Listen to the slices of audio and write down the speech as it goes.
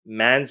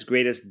man's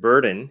greatest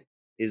burden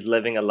is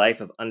living a life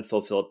of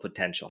unfulfilled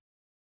potential.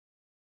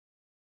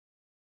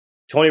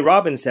 Tony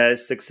Robbins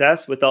says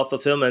success without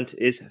fulfillment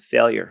is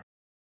failure.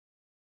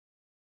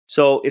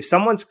 So if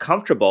someone's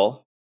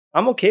comfortable,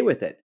 I'm okay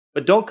with it,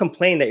 but don't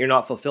complain that you're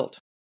not fulfilled.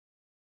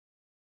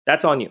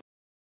 That's on you.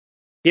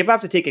 People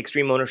have to take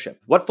extreme ownership.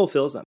 What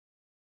fulfills them?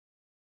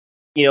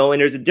 And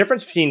there's a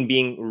difference between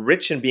being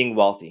rich and being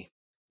wealthy.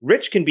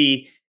 Rich can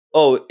be,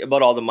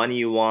 about all the money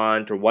you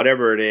want or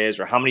whatever it is,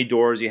 or how many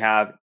doors you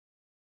have.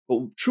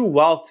 But true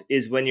wealth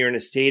is when you're in a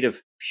state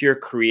of pure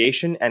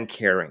creation and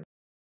caring.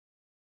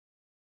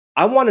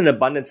 I want an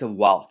abundance of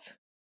wealth.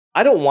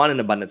 I don't want an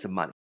abundance of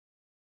money.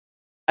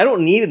 I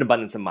don't need an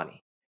abundance of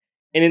money.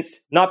 And it's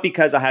not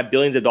because I have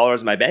billions of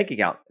dollars in my bank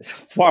account. It's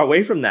far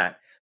away from that.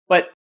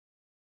 But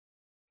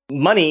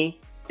money,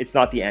 it's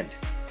not the end.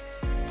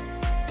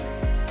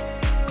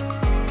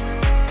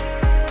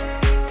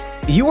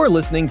 You are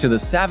listening to the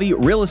Savvy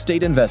Real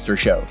Estate Investor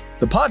Show,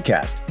 the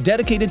podcast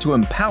dedicated to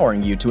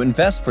empowering you to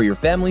invest for your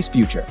family's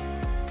future.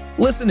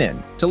 Listen in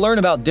to learn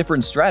about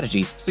different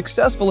strategies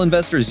successful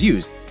investors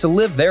use to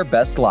live their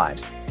best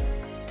lives.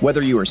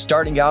 Whether you are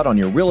starting out on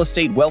your real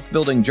estate wealth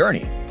building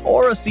journey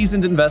or a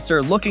seasoned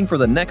investor looking for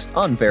the next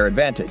unfair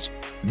advantage,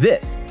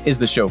 this is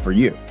the show for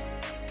you.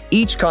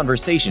 Each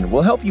conversation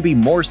will help you be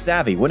more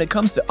savvy when it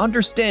comes to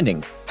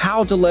understanding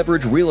how to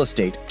leverage real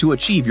estate to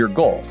achieve your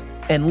goals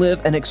and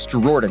live an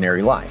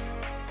extraordinary life.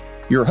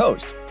 Your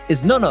host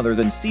is none other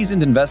than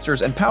seasoned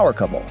investors and power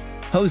couple,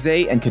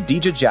 Jose and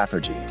Khadija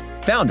Jafferji,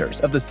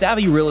 founders of the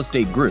Savvy Real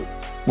Estate Group,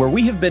 where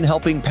we have been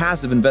helping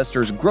passive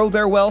investors grow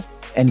their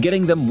wealth and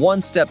getting them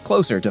one step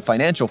closer to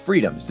financial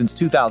freedom since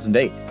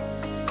 2008.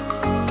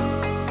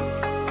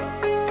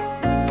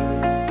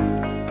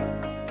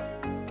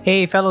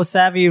 Hey, fellow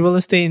savvy real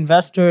estate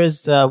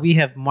investors, we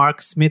have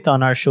Mark Smith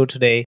on our show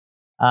today.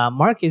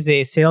 Mark is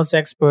a sales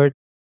expert,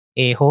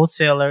 a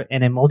wholesaler,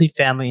 and a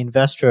multifamily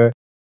investor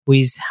who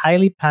is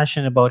highly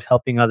passionate about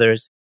helping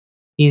others.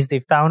 He's the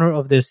founder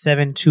of the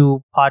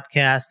 7-2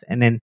 podcast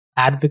and an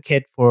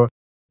advocate for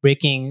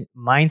breaking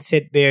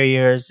mindset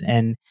barriers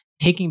and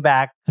taking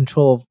back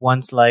control of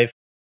one's life,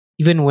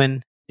 even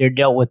when they're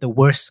dealt with the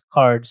worst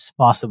cards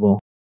possible.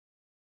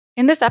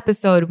 In this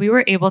episode, we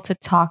were able to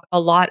talk a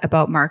lot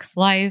about Mark's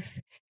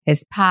life,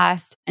 his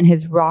past, and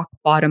his rock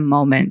bottom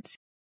moments,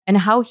 and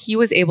how he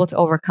was able to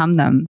overcome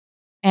them.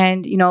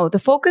 And,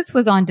 the focus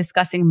was on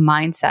discussing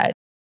mindset,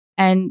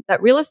 and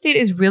that real estate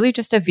is really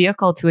just a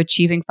vehicle to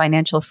achieving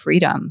financial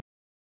freedom.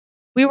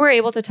 We were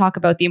able to talk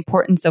about the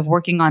importance of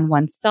working on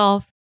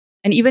oneself,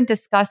 and even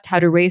discussed how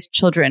to raise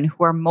children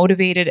who are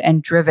motivated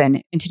and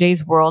driven in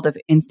today's world of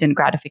instant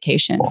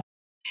gratification.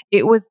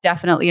 It was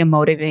definitely a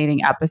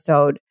motivating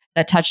episode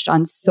that touched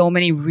on so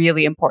many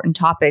really important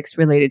topics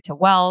related to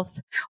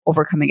wealth,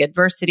 overcoming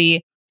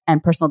adversity,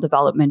 and personal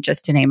development,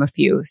 just to name a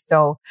few.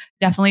 So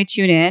definitely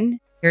tune in.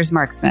 Here's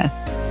Mark Smith.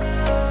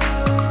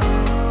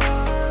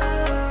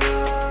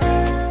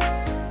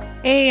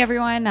 Hey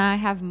everyone, I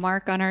have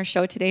Mark on our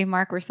show today.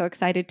 Mark, we're so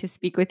excited to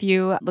speak with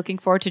you. Looking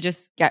forward to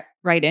just get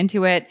right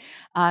into it.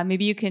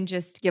 Maybe you can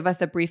just give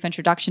us a brief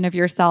introduction of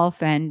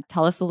yourself and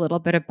tell us a little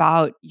bit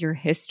about your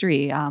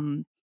history.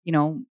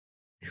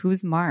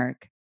 Who's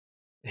Mark?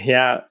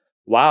 Yeah.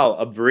 Wow.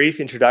 A brief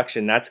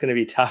introduction. That's going to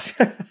be tough.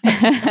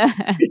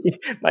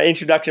 My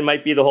introduction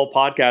might be the whole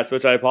podcast,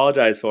 which I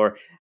apologize for.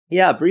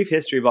 Yeah. Brief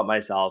history about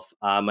myself.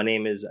 My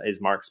name is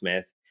Mark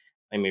Smith.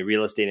 I'm a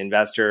real estate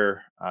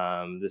investor.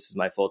 This is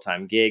my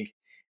full-time gig.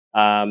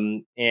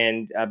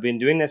 And I've been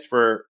doing this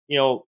for,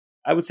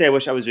 I would say I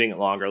wish I was doing it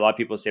longer. A lot of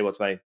people say, what's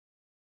my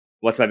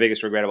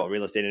biggest regret about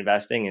real estate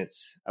investing?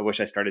 I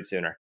wish I started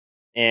sooner.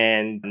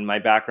 And my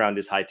background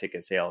is high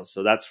ticket sales.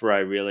 So that's where I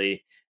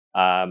really,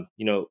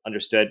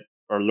 understood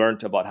or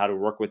learned about how to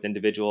work with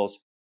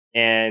individuals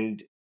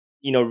and,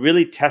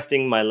 really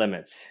testing my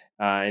limits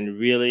and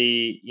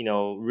really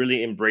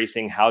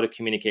embracing how to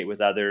communicate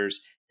with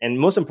others. And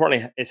most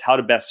importantly is how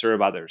to best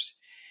serve others.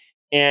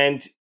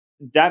 And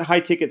that high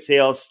ticket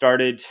sales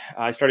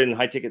I started in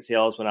high ticket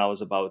sales when I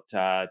was about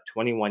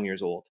 21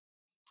 years old.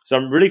 So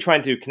I'm really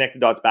trying to connect the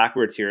dots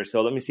backwards here.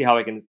 So let me see how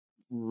I can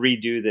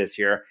redo this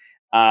here.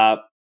 I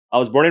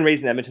was born and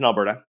raised in Edmonton,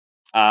 Alberta.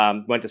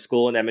 Went to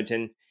school in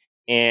Edmonton,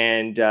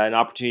 and an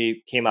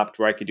opportunity came up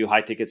where I could do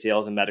high ticket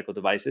sales and medical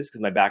devices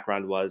because my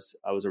background was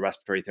I was a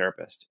respiratory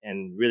therapist.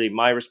 And really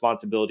my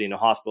responsibility in a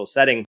hospital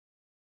setting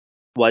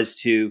was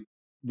to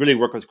really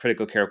work with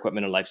critical care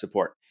equipment and life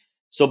support.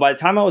 So by the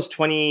time I was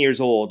 20 years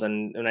old,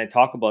 and when I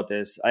talk about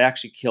this, I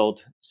actually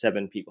killed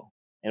 7 people.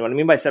 And what I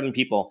mean by 7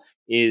 people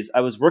is I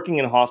was working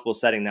in a hospital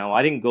setting. Now,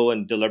 I didn't go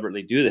and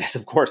deliberately do this,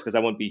 of course, because I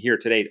wouldn't be here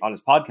today on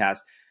this podcast.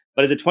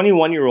 But as a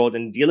 21-year-old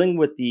and dealing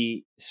with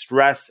the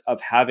stress of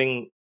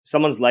having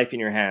someone's life in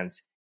your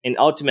hands, and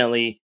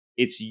ultimately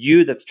it's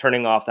you that's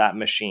turning off that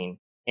machine.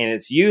 And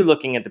it's you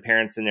looking at the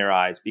parents in their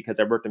eyes, because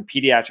I worked in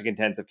pediatric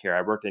intensive care.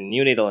 I worked in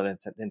neonatal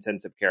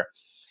intensive care.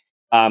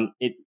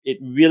 It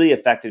really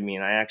affected me.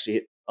 And I actually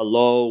hit a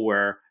low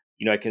where,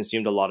 I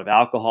consumed a lot of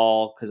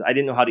alcohol because I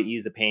didn't know how to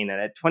ease the pain. And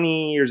at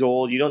 20 years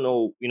old, you don't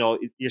know,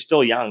 you're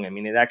still young. I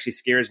mean, it actually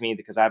scares me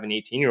because I have an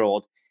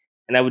 18-year-old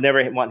and I would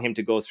never want him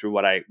to go through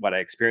what I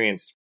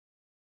experienced.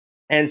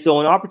 And so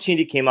an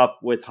opportunity came up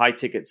with high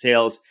ticket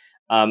sales,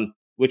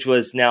 which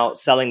was now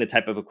selling the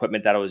type of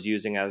equipment that I was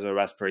using as a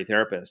respiratory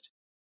therapist.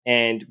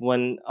 And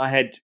when I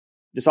had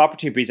this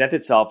opportunity present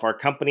itself, our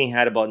company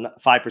had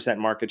about 5%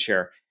 market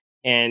share.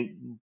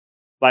 And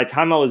by the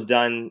time I was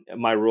done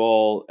my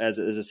role as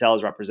a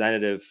sales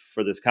representative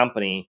for this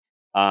company,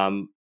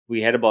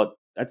 we had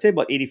I'd say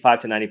about 85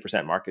 to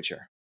 90% market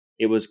share.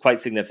 It was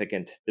quite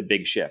significant, the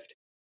big shift.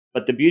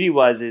 But the beauty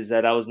is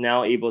that I was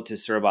now able to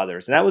serve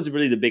others. And that was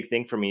really the big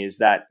thing for me, is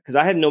that because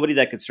I had nobody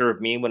that could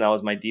serve me when I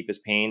was my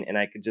deepest pain, and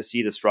I could just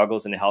see the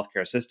struggles in the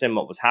healthcare system,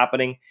 what was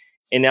happening.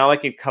 And now I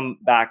could come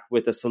back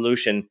with a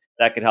solution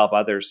that could help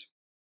others.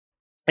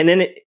 And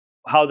then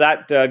how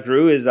that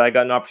grew is I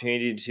got an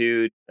opportunity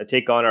to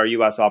take on our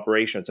U.S.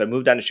 operation. So I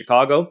moved down to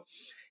Chicago.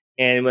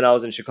 And when I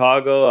was in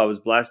Chicago, I was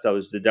blessed. I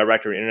was the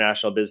director of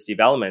international business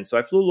development. So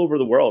I flew all over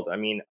the world. I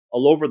mean,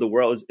 all over the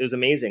world. It was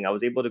amazing. I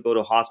was able to go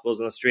to hospitals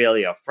in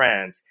Australia,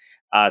 France,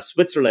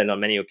 Switzerland on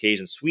many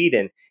occasions,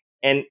 Sweden.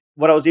 And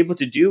what I was able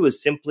to do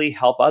was simply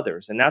help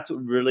others. And that's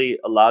what really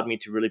allowed me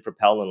to really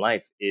propel in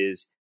life.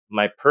 Is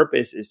my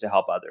purpose is to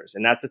help others.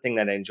 And that's the thing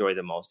that I enjoy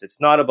the most.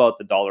 It's not about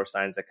the dollar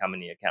signs that come in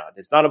the account.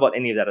 It's not about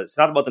any of that. It's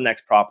not about the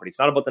next property. It's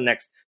not about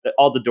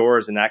all the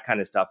doors and that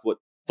kind of stuff. What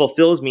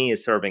fulfills me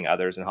is serving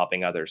others and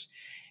helping others.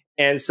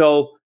 And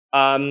so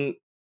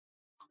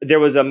there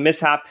was a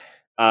mishap.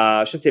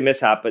 I shouldn't say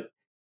mishap, but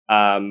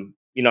I'm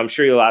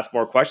sure you'll ask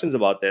more questions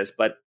about this.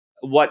 But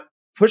what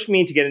pushed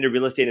me to get into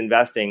real estate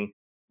investing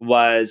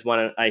was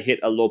when I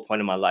hit a low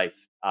point in my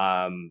life.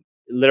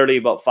 Literally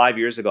about 5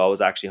 years ago, I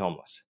was actually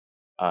homeless.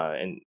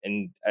 And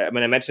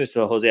when I mentioned this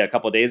to Jose a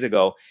couple of days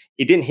ago,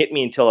 it didn't hit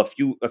me until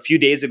a few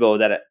days ago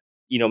that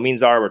me and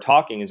Zara were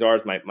talking, and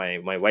Zara's my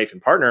wife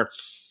and partner,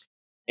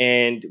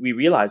 and we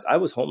realized I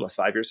was homeless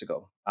 5 years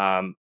ago.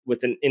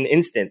 With an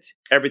instant,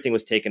 everything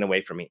was taken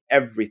away from me.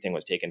 Everything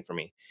was taken from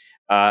me.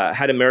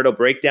 Had a marital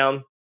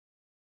breakdown.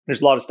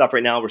 There's a lot of stuff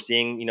right now we're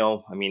seeing.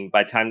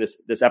 By the time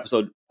this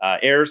episode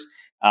airs,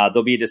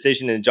 there'll be a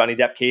decision in the Johnny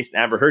Depp case,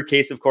 and Amber Heard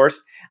case, of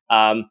course.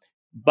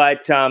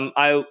 But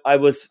I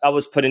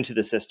was put into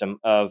the system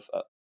of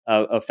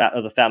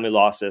the family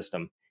law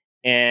system,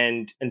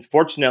 and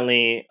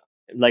unfortunately,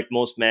 like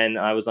most men,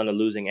 I was on the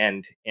losing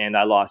end, and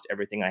I lost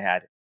everything I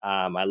had.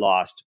 I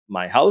lost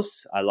my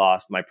house, I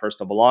lost my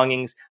personal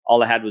belongings.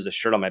 All I had was a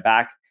shirt on my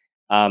back,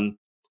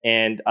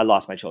 and I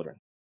lost my children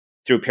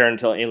through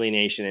parental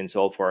alienation and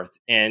so forth.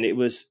 And it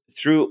was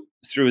through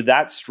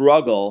that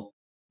struggle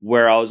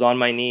where I was on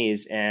my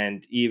knees,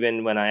 and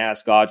even when I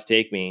asked God to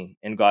take me,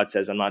 and God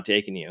says, "I'm not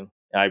taking you,"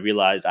 I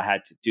realized I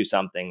had to do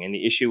something. And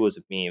the issue was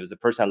with me. It was the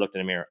person I looked in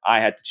the mirror.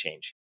 I had to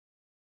change.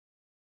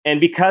 And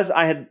because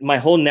I had my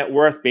whole net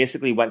worth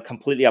basically went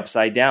completely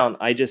upside down,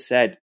 I just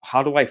said,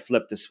 how do I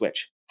flip the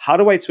switch? How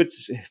do I flip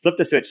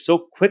the switch so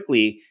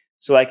quickly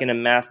so I can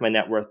amass my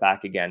net worth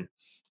back again?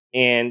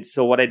 And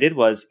so what I did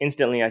was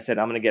instantly I said,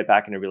 I'm going to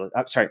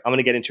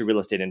get into real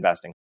estate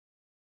investing.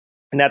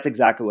 And that's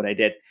exactly what I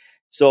did.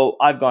 So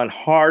I've gone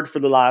hard for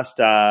the last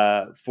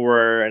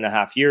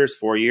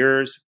 4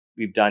 years.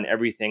 We've done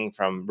everything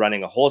from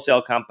running a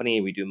wholesale company.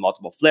 We do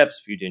multiple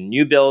flips. We do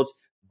new builds,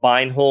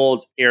 buy and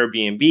holds,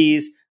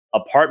 Airbnbs,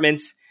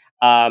 apartments.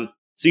 So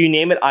you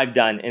name it, I've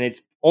done. And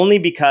it's only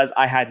because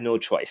I had no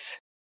choice.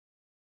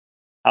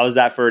 How was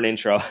that for an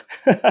intro?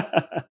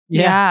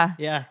 Yeah.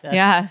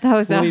 That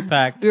was fully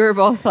packed. We were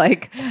both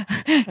like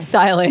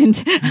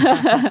silent,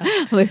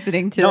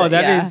 listening to. No,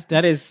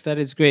 that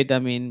is great. I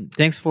mean,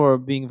 thanks for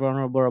being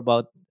vulnerable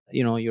about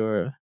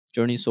your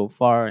journey so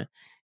far,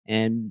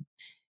 and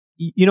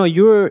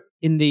you're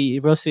in the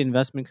real estate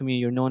investment community.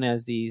 You're known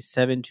as the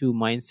 7-2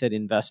 mindset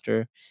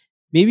investor.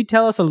 Maybe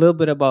tell us a little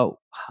bit about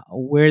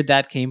where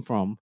that came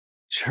from.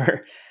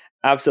 Sure,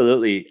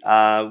 absolutely.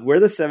 Where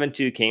the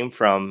 7-2 came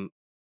from.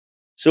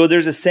 So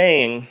there's a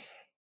saying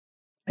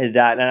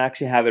that, and I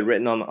actually have it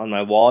written on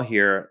my wall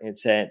here.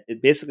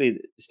 It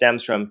basically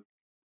stems from,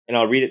 and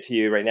I'll read it to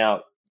you right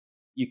now.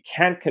 You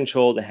can't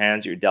control the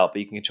hands you're dealt, but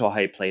you can control how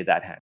you play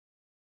that hand.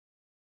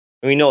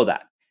 And we know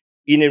that.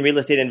 Even in real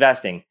estate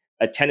investing,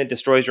 a tenant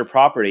destroys your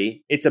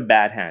property, it's a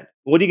bad hand.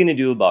 What are you going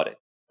to do about it?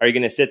 Are you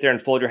going to sit there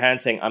and fold your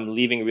hands saying, I'm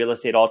leaving real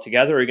estate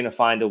altogether? Or are you going to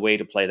find a way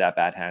to play that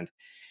bad hand?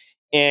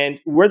 And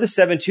where the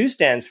 7-2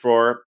 stands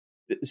for,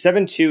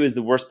 7-2 is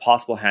the worst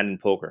possible hand in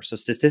poker. So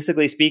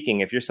statistically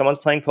speaking, if someone's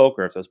playing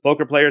poker, if those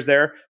poker players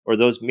there, or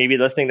those maybe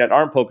listening that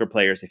aren't poker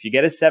players, if you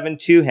get a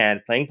 7-2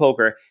 hand playing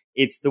poker,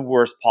 it's the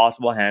worst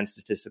possible hand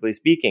statistically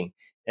speaking.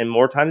 And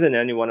more times than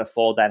none, you want to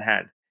fold that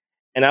hand.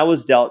 And I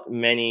was dealt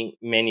many,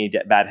 many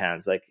bad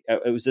hands. Like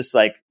it was just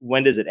like,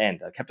 when does it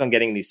end? I kept on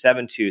getting these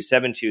 7-2,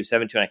 7-2,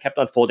 7-2, and I kept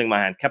on folding my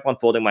hand,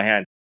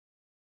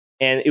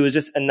 And it was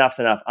just enough's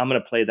enough. I'm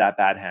going to play that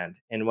bad hand.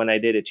 And when I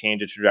did, it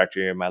changed the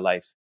trajectory of my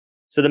life.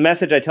 So the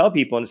message I tell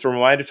people, and it's a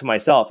reminder to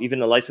myself, even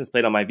the license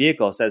plate on my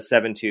vehicle says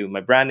 7-2.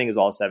 My branding is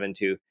all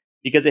 7-2.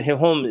 because it hit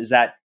home is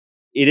that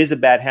it is a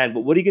bad hand,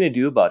 but what are you going to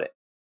do about it?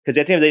 Because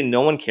at the end of the day,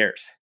 no one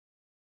cares.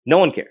 No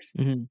one cares.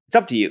 Mm-hmm. It's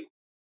up to you.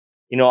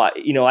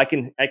 I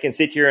can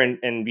sit here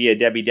and be a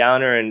Debbie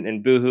Downer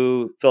and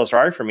boohoo, feel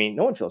sorry for me.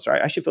 No one feels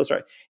sorry. I should feel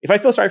sorry. If I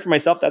feel sorry for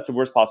myself, that's the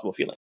worst possible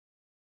feeling.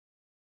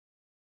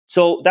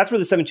 So that's where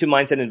the 7-2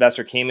 mindset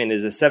investor came in,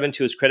 is the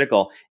 7-2 is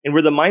critical. And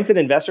where the mindset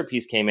investor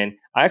piece came in,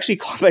 I actually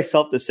called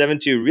myself the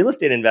 7-2 real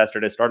estate investor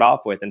to start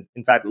off with. And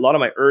in fact, a lot of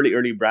my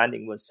early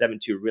branding was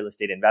 7-2 real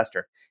estate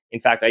investor. In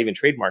fact, I even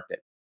trademarked it.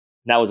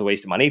 That was a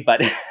waste of money,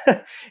 but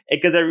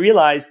because I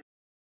realized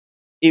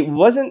it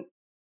wasn't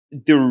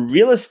the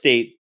real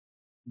estate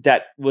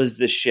that was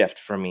the shift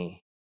for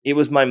me. It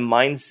was my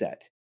mindset,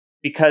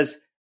 because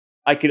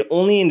I could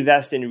only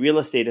invest in real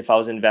estate if I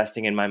was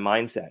investing in my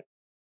mindset.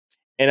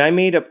 And I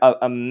made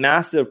a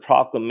massive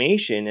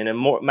proclamation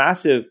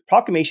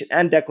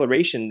and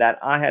declaration that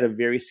I had a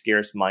very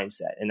scarce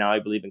mindset. And now I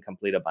believe in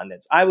complete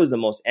abundance. I was the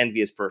most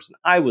envious person.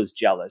 I was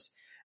jealous.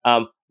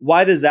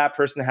 Why does that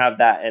person have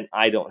that and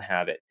I don't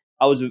have it?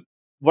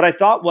 What I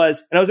thought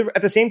was, and I was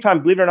at the same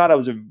time, believe it or not, I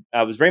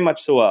was very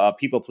much so a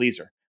people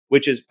pleaser,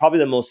 which is probably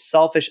the most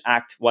selfish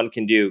act one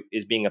can do,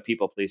 is being a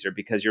people pleaser,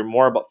 because you're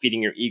more about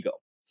feeding your ego.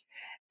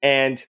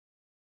 And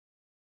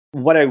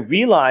what I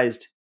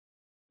realized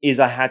is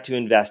I had to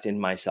invest in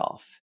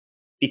myself,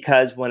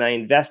 because when I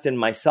invest in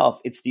myself,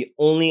 it's the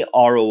only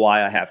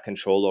ROI I have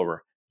control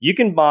over. You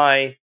can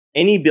buy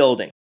any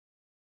building,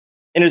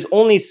 and there's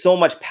only so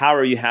much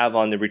power you have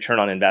on the return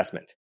on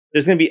investment.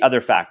 There's going to be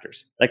other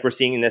factors, like we're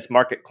seeing in this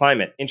market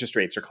climate. Interest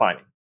rates are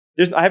climbing.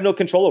 I have no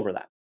control over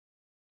that.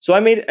 So I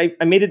made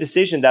a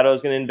decision that I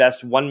was going to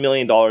invest $1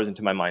 million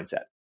into my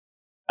mindset.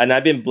 And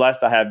I've been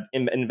blessed. I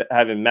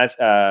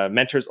have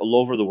mentors all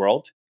over the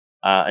world.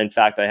 In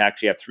fact, I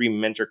actually have 3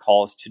 mentor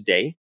calls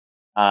today.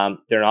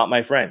 They're not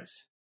my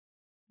friends.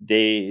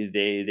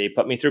 They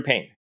put me through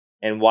pain.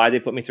 And why they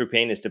put me through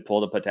pain is to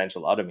pull the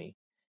potential out of me.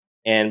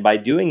 And by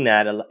doing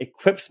that, it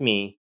equips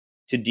me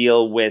to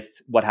deal with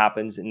what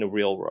happens in the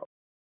real world.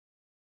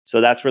 So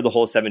that's where the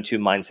whole 7-2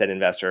 mindset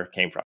investor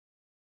came from.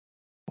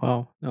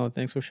 Wow. No,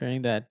 thanks for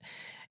sharing that.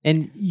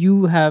 And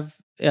you have,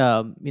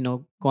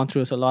 gone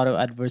through a lot of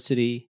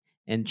adversity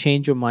and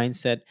changed your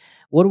mindset.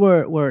 What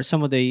were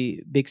some of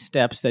the big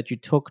steps that you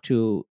took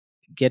to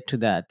get to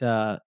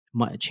that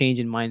change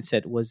in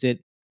mindset? Was it,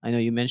 I know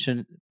you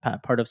mentioned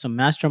part of some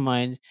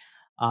masterminds.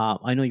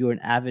 I know you're an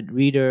avid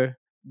reader.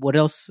 What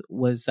else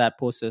was that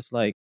process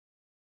like?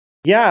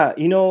 Yeah,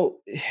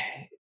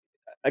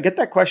 I get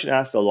that question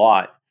asked a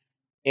lot.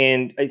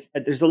 And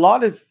there's a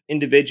lot of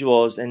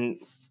individuals, and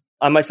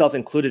I myself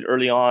included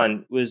early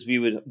on, was we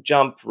would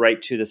jump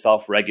right to the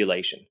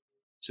self-regulation.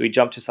 So we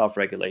jump to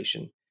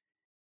self-regulation.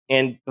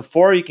 And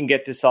before you can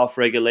get to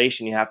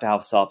self-regulation, you have to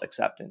have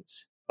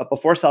self-acceptance. But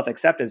before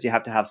self-acceptance, you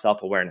have to have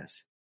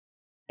self-awareness.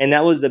 And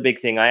that was the big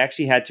thing. I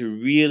actually had to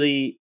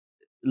really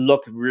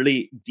look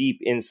really deep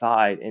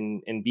inside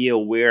and be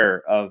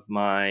aware of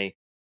my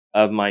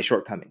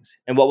shortcomings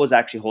and what was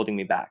actually holding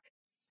me back.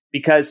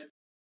 Because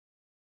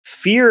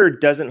fear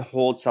doesn't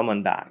hold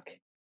someone back.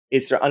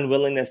 It's their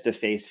unwillingness to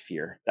face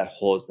fear that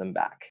holds them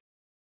back.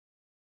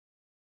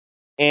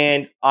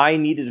 And I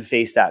needed to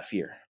face that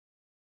fear.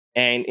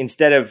 And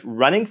instead of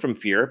running from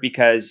fear,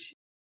 because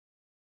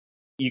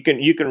you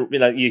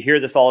hear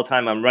this all the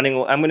time, I'm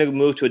going to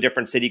move to a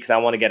different city because I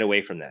want to get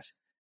away from this.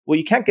 Well,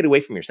 you can't get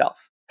away from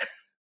yourself,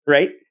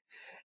 right?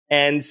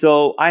 And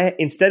so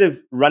instead of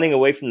running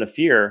away from the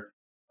fear,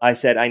 I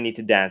said, I need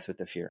to dance with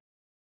the fear.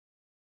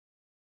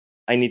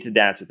 I need to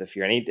dance with the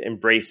fear. I need to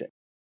embrace it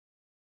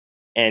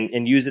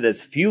and use it as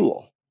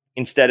fuel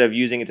instead of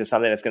using it to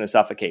something that's going to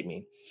suffocate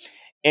me.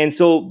 And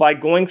so by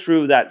going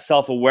through that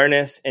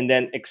self-awareness and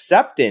then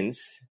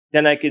acceptance,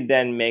 then I could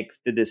then make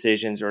the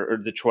decisions or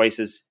the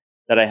choices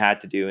that I had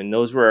to do. And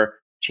those were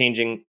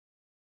changing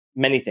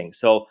many things.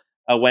 So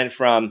I went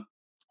from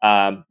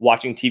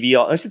watching TV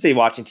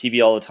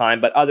all the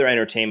time, but other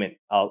entertainment,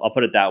 I'll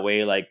put it that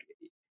way. Like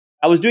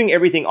I was doing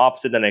everything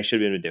opposite than I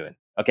should have been doing.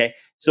 Okay.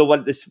 So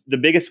the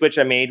biggest switch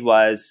I made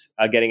was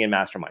getting in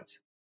masterminds.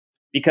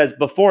 Because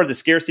before, the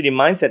scarcity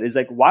mindset is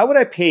like, why would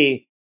I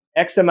pay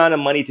X amount of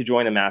money to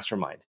join a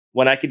mastermind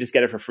when I could just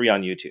get it for free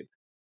on YouTube?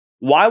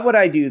 Why would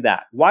I do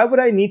that? Why would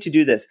I need to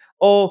do this?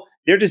 Oh,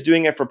 they're just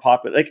doing it for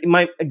popular. Like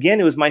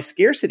it was my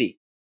scarcity.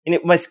 And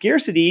my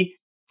scarcity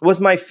was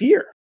my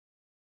fear.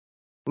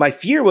 My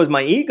fear was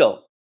my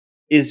ego,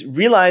 is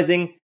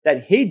realizing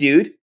that, hey,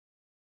 dude,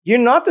 you're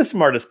not the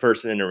smartest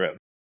person in the room.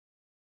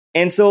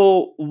 And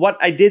so what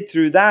I did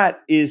through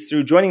that is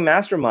through joining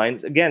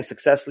masterminds, again,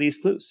 success leaves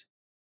clues.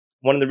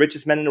 One of the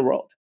richest men in the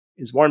world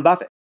is Warren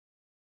Buffett.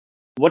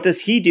 What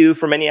does he do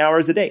for many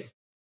hours a day?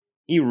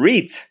 He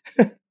reads.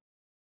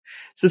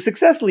 So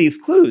success leaves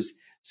clues.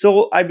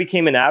 So I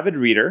became an avid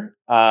reader.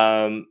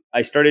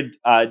 I started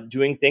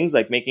doing things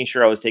like making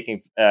sure I was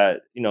taking,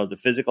 the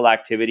physical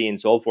activity and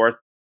so forth,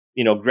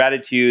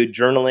 gratitude,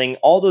 journaling,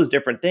 all those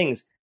different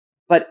things.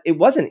 But it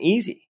wasn't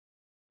easy.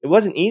 It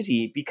wasn't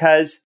easy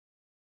because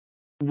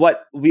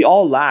what we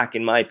all lack,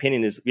 in my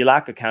opinion, is we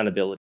lack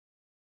accountability.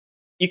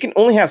 you can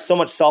only have so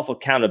much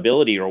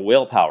self-accountability or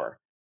willpower,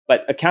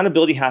 but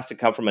accountability has to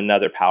come from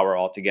another power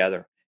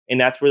altogether. And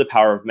that's where the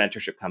power of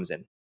mentorship comes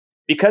in.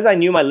 Because I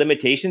knew my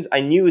limitations,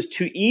 I knew it was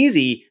too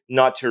easy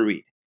not to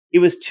read. It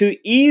was too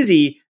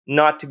easy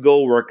not to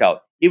go work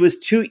out. It was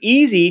too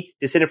easy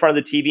to sit in front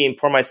of the TV and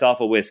pour myself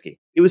a whiskey.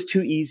 It was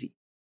too easy.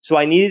 So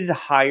I needed to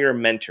hire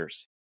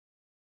mentors.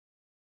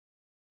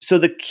 So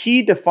the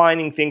key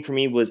defining thing for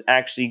me was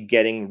actually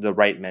getting the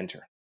right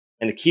mentor.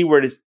 And the key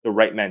word is the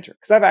right mentor,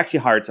 because I've actually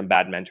hired some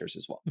bad mentors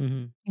as well.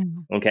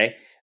 Okay.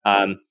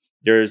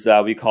 There's,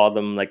 we call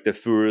them like the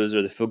Furus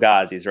or the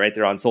Fugazis, right?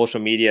 They're on social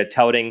media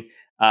touting,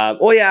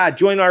 oh yeah,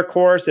 join our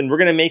course and we're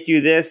going to make you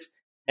this.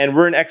 And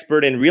we're an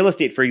expert in real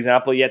estate, for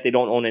example, yet they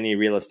don't own any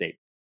real estate,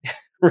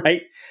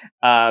 right?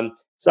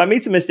 So I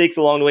made some mistakes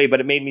along the way, but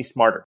it made me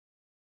smarter.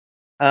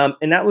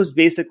 And that was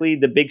basically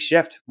the big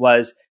shift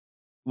was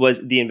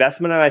the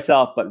investment in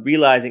myself, but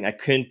realizing I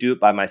couldn't do it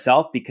by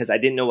myself because I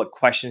didn't know what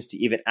questions to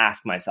even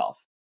ask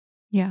myself.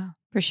 Yeah,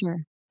 for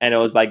sure. And it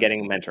was by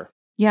getting a mentor.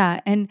 Yeah.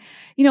 And,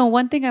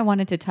 one thing I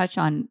wanted to touch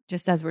on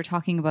just as we're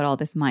talking about all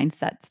this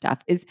mindset stuff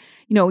is,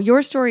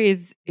 your story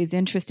is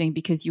interesting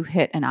because you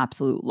hit an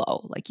absolute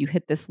low. Like you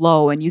hit this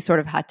low and you sort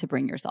of had to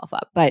bring yourself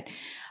up. But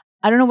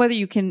I don't know whether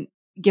you can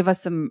give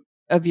us some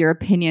of your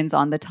opinions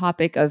on the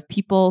topic of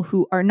people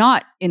who are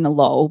not in the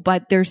low,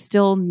 but they're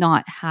still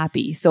not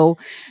happy. So,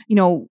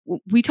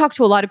 we talk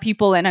to a lot of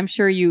people, and I'm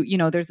sure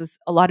there's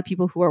a lot of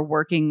people who are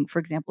working, for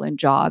example, in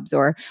jobs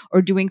or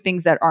doing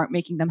things that aren't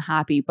making them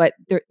happy, but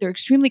they're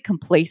extremely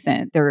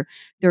complacent.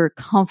 They're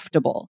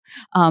comfortable.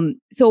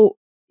 So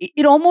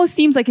it almost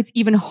seems like it's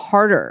even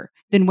harder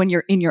than when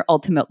you're in your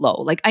ultimate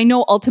low. Like I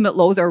know ultimate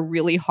lows are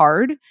really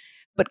hard,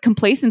 but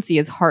complacency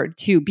is hard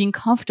too. Being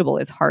comfortable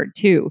is hard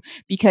too,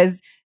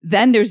 because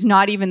then there's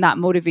not even that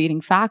motivating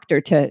factor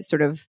to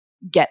sort of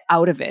get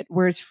out of it.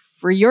 Whereas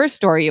for your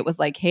story, it was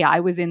like, hey,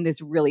 I was in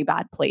this really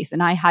bad place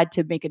and I had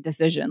to make a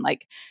decision.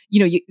 Like,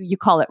 you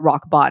call it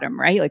rock bottom,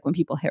 right? Like when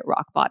people hit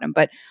rock bottom.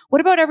 But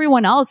what about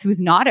everyone else who's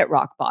not at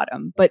rock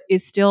bottom, but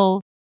is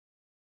still,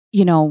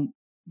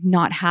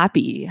 not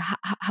happy?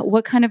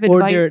 What kind of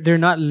advice? Or they're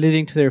not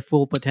living to their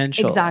full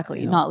potential.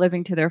 Exactly. Not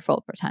living to their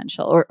full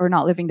potential or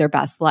not living their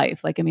best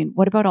life. Like, I mean,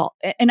 what about all?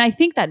 And I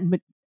think that,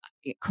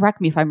 correct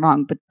me if I'm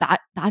wrong, but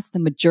that's the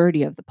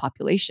majority of the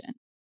population.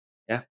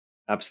 Yeah,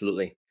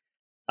 absolutely.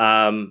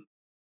 Dan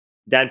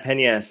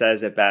Pena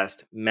says it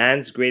best,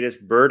 man's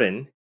greatest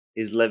burden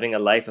is living a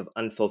life of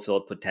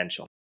unfulfilled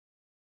potential.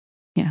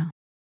 Yeah.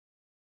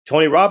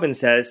 Tony Robbins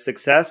says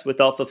success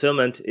without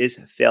fulfillment is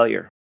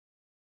failure.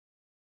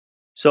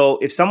 So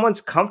if someone's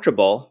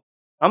comfortable,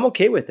 I'm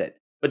okay with it,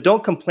 but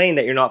don't complain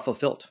that you're not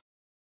fulfilled.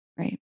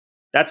 Right.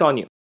 That's on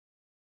you.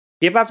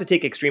 People have to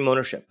take extreme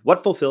ownership.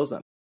 What fulfills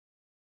them?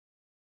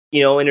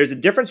 And there's a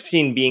difference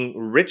between being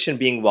rich and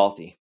being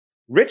wealthy.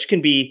 Rich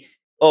can be,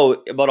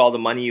 about all the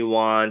money you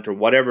want or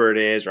whatever it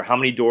is, or how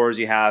many doors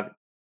you have.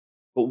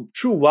 But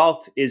true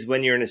wealth is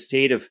when you're in a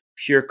state of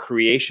pure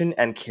creation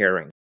and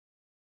caring.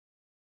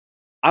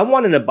 I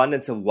want an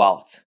abundance of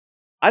wealth.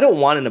 I don't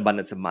want an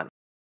abundance of money.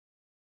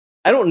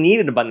 I don't need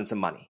an abundance of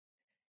money.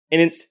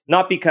 And it's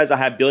not because I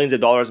have billions of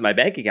dollars in my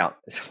bank account.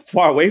 It's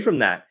far away from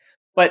that.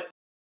 But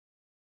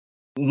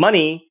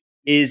money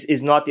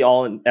is not the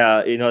all,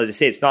 as I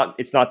say, it's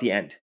not the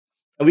end.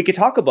 And we could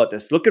talk about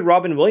this. Look at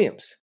Robin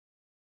Williams,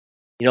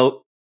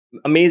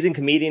 amazing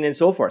comedian and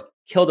so forth,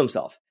 killed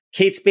himself.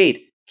 Kate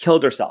Spade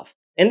killed herself.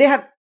 And they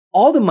had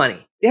all the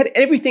money. They had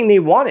everything they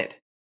wanted.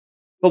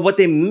 But what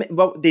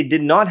they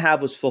did not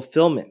have was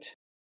fulfillment.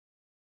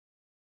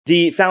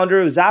 The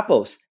founder of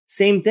Zappos,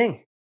 same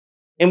thing.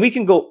 And we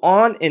can go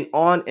on and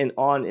on and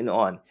on and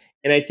on.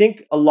 And I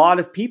think a lot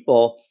of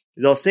people,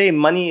 they'll say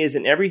money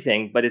isn't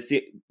everything, but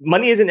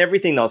money isn't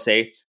everything, they'll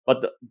say,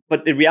 but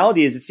the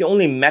reality is it's the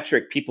only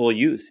metric people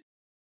use.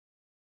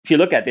 If you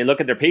they look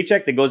at their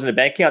paycheck that goes in a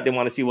bank account, they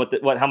want to see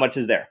how much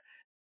is there.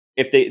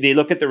 If they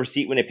look at the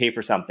receipt when they pay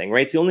for something,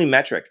 right? It's the only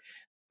metric,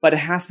 but it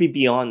has to be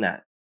beyond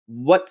that.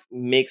 What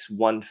makes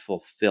one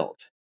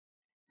fulfilled?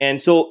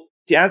 And so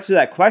to answer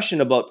that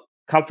question about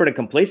comfort and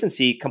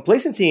complacency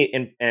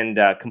and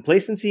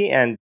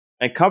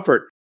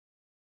comfort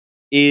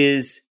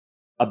is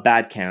a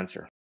bad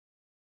cancer.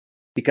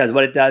 Because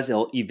what it does,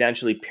 it'll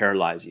eventually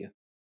paralyze you.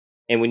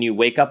 And when you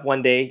wake up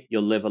one day,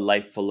 you'll live a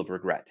life full of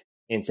regret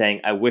and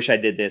saying, I wish I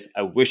did this.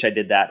 I wish I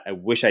did that. I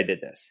wish I did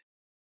this.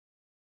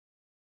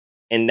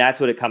 And that's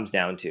what it comes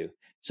down to.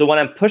 So when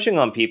I'm pushing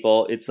on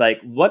people, it's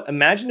like,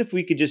 imagine if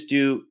we could just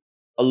do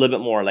a little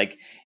bit more.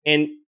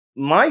 And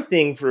my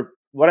thing for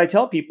what I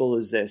tell people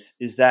is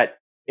that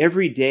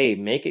every day,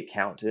 make it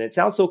count. And it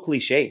sounds so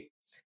cliche,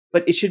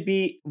 but it should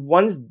be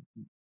one's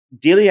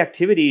daily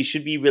activity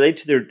should be related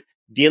to their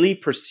daily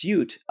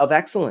pursuit of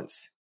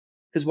excellence.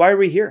 Because why are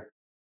we here?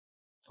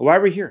 Why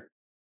are we here?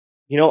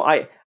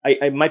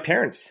 My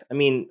parents,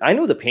 I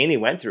know the pain they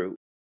went through,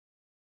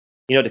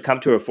 to come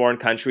to a foreign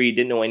country,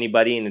 didn't know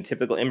anybody, in a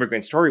typical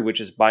immigrant story, which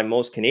is by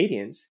most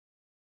Canadians.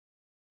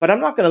 But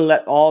I'm not going to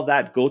let all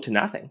that go to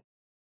nothing.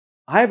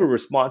 I have a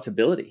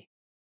responsibility.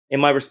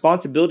 And my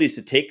responsibility is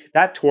to take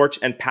that torch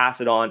and pass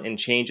it on and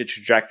change a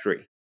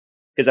trajectory.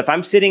 Because if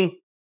I'm sitting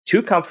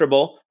too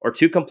comfortable or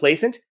too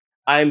complacent,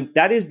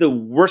 that is the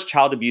worst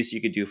child abuse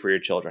you could do for your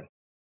children.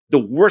 The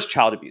worst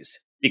child abuse.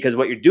 Because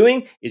what you're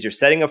doing is you're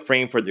setting a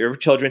frame for your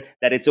children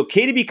that it's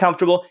okay to be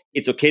comfortable,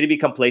 it's okay to be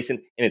complacent,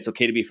 and it's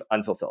okay to be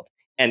unfulfilled.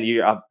 And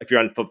if you're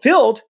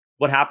unfulfilled,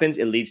 what happens?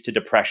 It leads to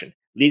depression,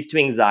 leads to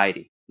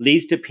anxiety,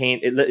 leads to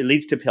pain, it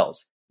leads to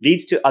pills,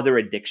 leads to other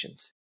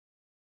addictions.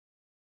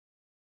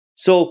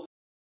 So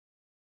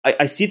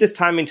I see this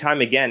time and time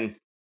again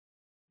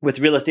with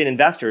real estate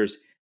investors.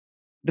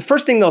 The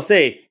first thing they'll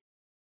say,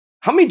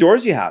 how many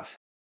doors do you have?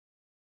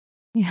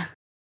 Yeah.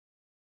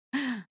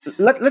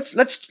 Let's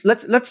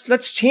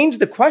change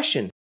the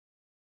question.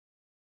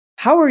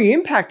 How are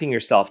you impacting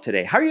yourself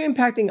today? How are you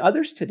impacting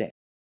others today?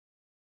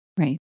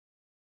 Right.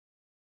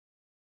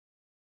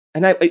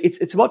 And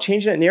it's about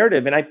changing that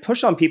narrative. And I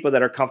push on people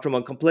that are comfortable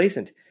and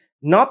complacent,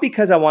 not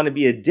because I want to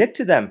be a dick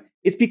to them.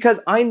 It's because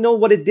I know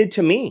what it did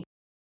to me.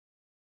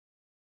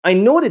 I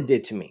know what it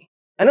did to me,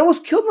 and I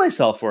almost killed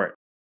myself for it.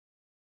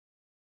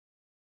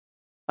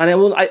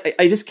 And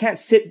I just can't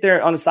sit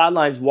there on the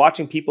sidelines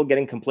watching people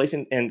getting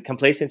complacency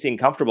and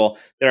comfortable.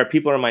 There are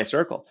people in my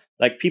circle,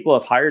 like people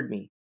have hired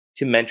me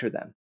to mentor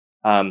them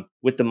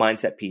with the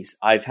mindset piece.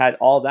 I've had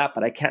all that,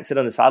 but I can't sit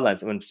on the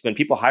sidelines. And when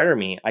people hire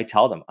me, I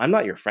tell them, I'm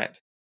not your friend.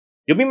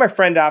 You'll be my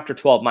friend after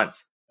 12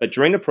 months, but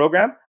during the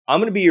program, I'm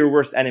going to be your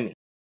worst enemy.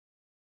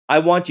 I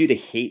want you to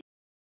hate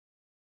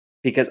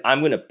because I'm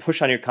going to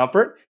push on your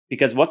comfort,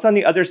 because what's on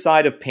the other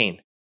side of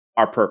pain?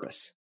 Our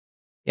purpose.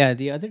 Yeah,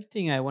 the other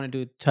thing I wanted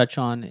to touch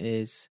on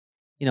is,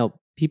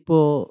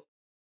 people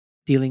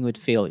dealing with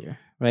failure,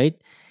 right?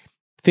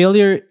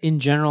 Failure in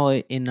general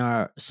in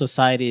our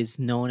society is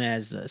known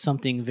as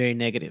something very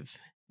negative,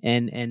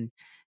 and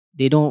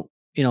they don't,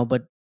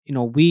 but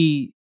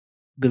we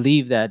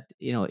believe that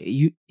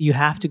you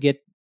have to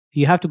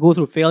go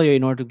through failure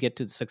in order to get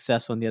to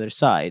success on the other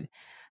side.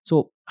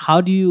 So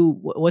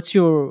what's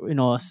your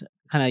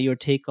kind of your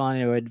take on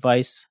or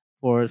advice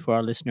for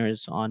our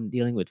listeners on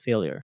dealing with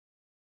failure?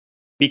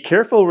 Be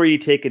careful where you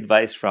take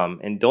advice from,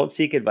 and don't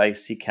seek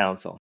advice, seek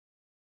counsel.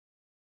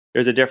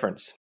 There's a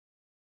difference.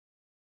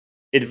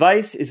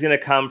 Advice is going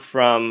to come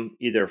from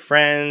either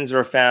friends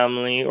or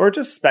family or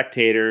just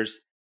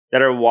spectators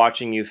that are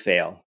watching you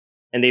fail.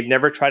 And they've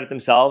never tried it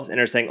themselves and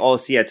are saying, oh,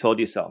 see, I told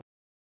you so.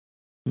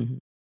 Mm-hmm.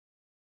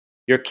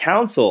 Your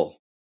counsel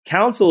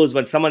is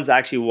when someone's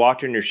actually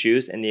walked in your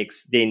shoes and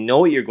they know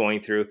what you're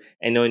going through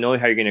and they know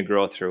how you're going to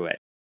grow through it.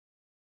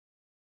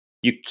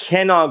 You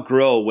cannot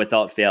grow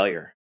without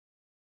failure.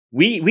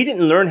 We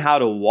didn't learn how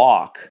to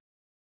walk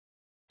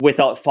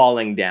without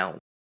falling down.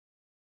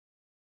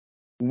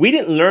 We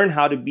didn't learn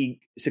how to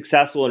be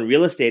successful in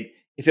real estate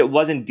if it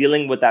wasn't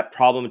dealing with that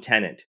problem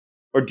tenant,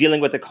 or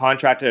dealing with a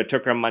contractor that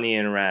took our money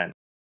and ran,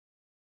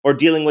 or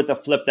dealing with a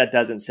flip that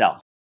doesn't sell.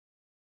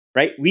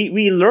 Right?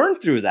 We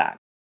learned through that.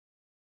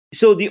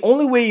 So the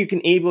only way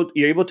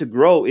you're able to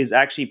grow is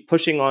actually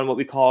pushing on what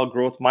we call a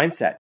growth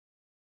mindset.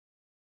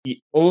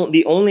 Tom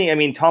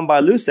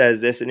Bialylew says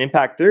this in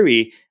Impact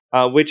Theory,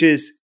 which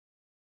is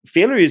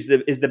failure is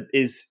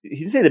he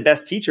didn't say the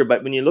best teacher,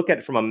 but when you look at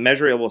it from a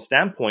measurable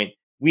standpoint,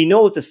 we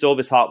know if the stove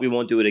is hot, we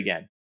won't do it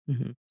again.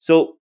 Mm-hmm.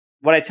 So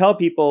what I tell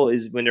people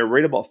is when they're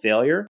worried about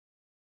failure,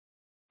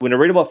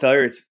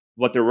 it's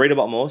what they're worried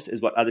about most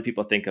is what other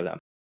people think of them.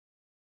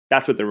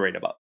 That's what they're worried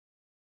about.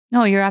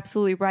 No, you're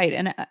absolutely right.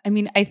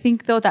 And I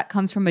think though that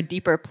comes from a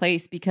deeper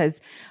place,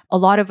 because a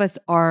lot of us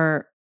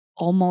are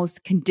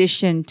almost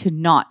conditioned to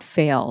not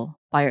fail.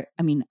 I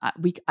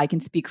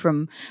can speak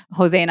from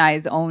Jose and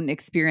I's own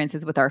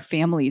experiences with our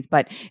families,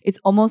 but it's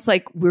almost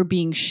like we're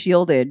being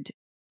shielded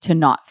to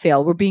not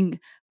fail. We're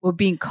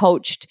being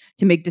coached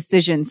to make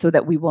decisions so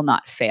that we will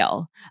not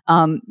fail.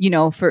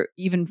 For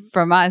even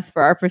from us,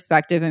 for our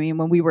perspective,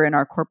 when we were in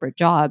our corporate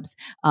jobs,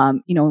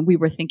 when we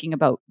were thinking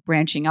about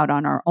branching out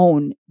on our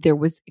own, there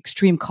was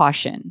extreme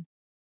caution.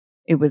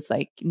 It was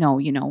like, no,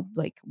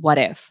 what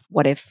if,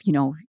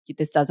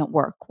 this doesn't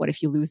work? What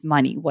if you lose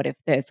money? What if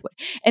this?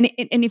 And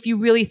if you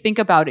really think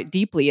about it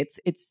deeply,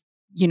 it's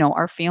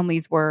our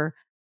families were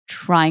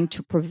trying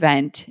to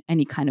prevent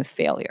any kind of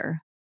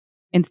failure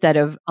instead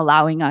of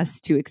allowing us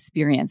to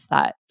experience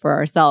that for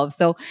ourselves.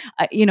 So,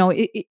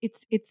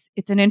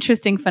 it's an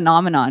interesting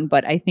phenomenon,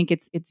 but I think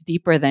it's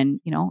deeper than,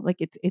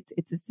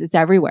 it's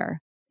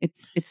everywhere.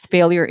 It's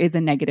failure is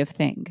a negative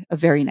thing, a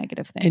very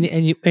negative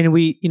thing. And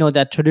we,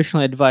 that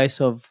traditional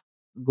advice of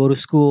go to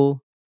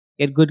school,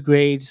 get good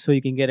grades so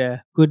you can get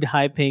a good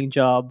high paying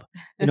job,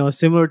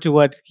 similar to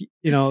what,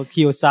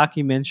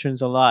 Kiyosaki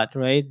mentions a lot,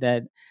 right?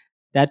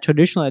 That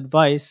traditional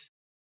advice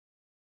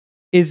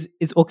is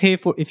okay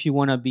for if you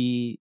want to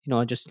be,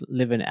 just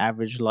live an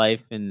average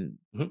life and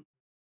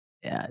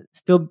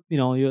still,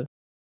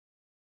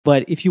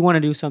 but if you want to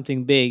do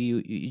something big,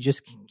 you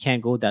just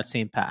can't go that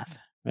same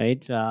path.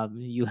 Right?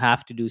 You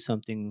have to do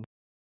something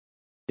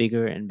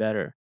bigger and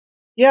better.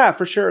 Yeah,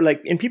 for sure.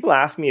 And people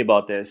ask me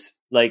about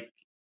this,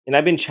 and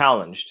I've been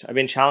challenged. I've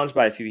been challenged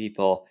by a few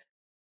people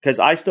because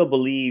I still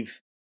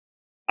believe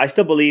I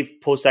still believe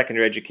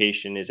post-secondary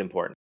education is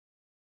important.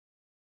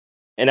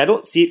 And I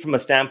don't see it from a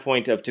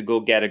standpoint of to go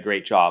get a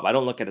great job. I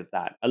don't look at it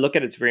that. I look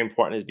at it's very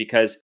important is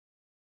because,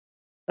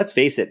 let's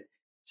face it,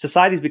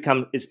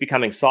 it's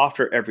becoming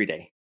softer every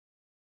day.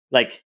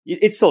 Like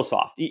it's so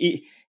soft.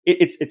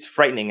 It's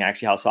frightening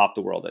actually how soft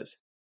the world is.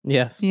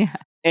 Yes. Yeah.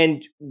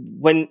 And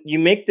when you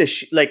make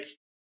this, like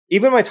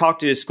even when I talk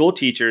to school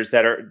teachers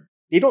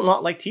they don't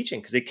not like teaching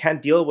because they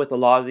can't deal with a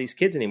lot of these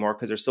kids anymore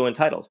because they're so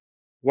entitled.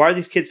 Why are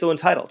these kids so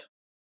entitled?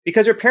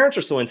 Because their parents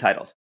are so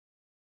entitled.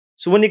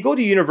 So when they go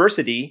to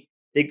university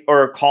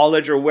or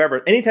college or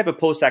wherever, any type of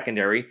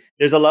post-secondary,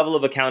 there's a level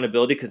of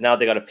accountability because now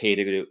they got to pay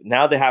to do.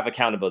 Now they have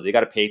accountability. They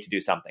got to pay to do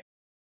something.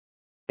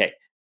 Okay.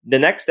 The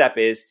next step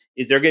is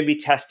they're going to be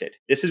tested.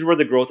 This is where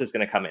the growth is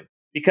going to come in.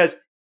 Because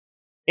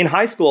in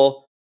high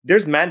school,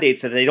 there's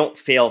mandates that they don't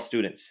fail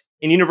students.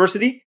 In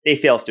university, they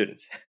fail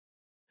students.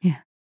 Yeah.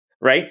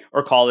 Right?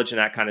 Or college and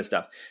that kind of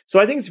stuff. So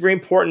I think it's very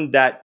important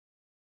that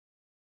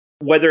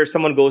whether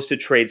someone goes to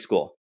trade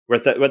school,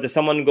 whether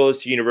someone goes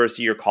to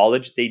university or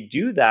college, they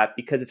do that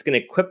because it's going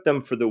to equip them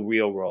for the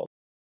real world.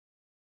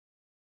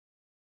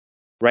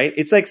 Right?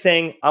 It's like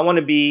saying, I want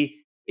to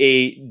be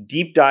a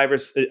deep diver,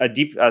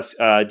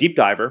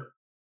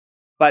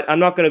 but I'm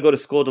not going to go to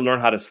school to learn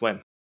how to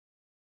swim.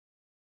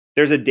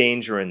 There's a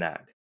danger in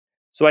that.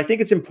 So I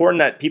think it's important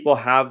that people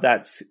have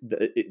that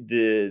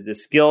the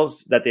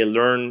skills that they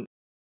learn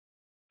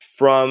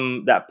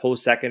from that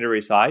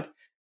post-secondary side,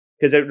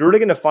 because they're really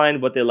going to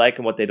find what they like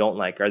and what they don't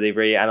like. Are they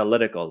very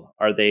analytical?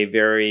 Are they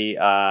very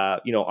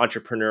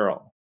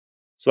entrepreneurial?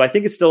 So I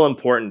think it's still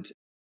important.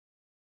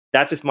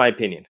 That's just my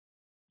opinion.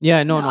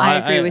 Yeah, No, I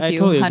agree with you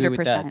totally 100%. agree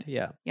with that.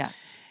 Yeah. Yeah.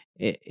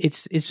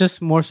 It's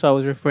just more so I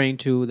was referring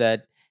to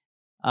that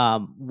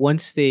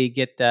once they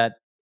get that,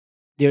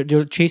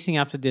 they're chasing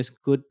after this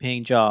good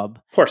paying job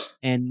Of course.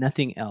 and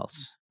nothing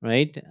else,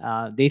 right?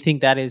 They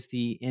think that is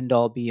the end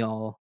all be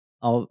all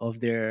of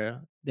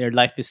their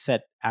life is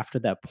set after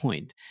that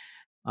point.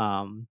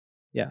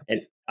 Yeah.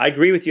 And I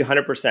agree with you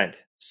 100%.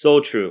 So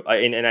true.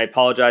 And I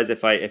apologize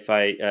if I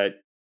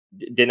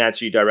didn't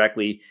answer you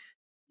directly.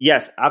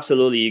 Yes,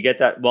 absolutely. You get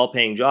that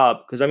well-paying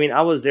job because I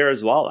was there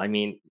as well.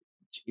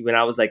 When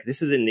I was like,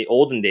 this is in the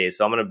olden days,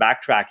 so I'm going to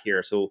backtrack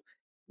here. So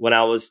when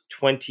I was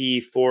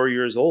 24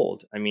 years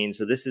old,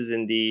 so this is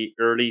in the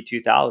early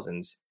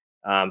 2000s,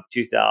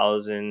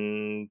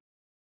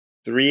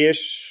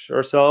 2003-ish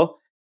or so,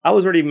 I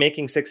was already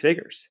making six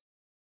figures,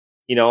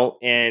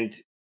 and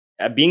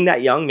being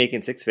that young,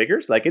 making six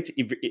figures,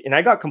 and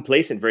I got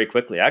complacent very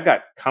quickly. I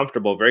got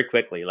comfortable very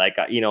quickly,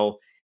 but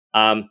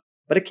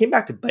it came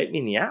back to bite me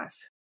in the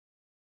ass.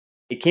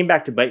 It came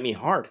back to bite me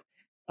hard.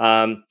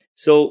 And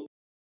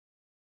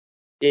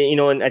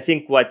I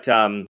think what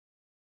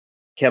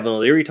Kevin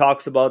O'Leary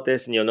talks about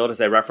this, and you'll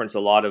notice I reference a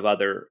lot of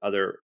other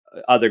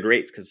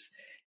greats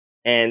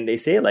and they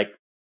say like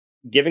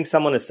giving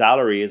someone a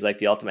salary is like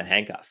the ultimate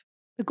handcuff.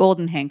 The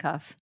golden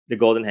handcuff. The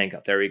golden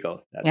handcuff. There we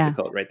go. That's the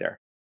quote right there.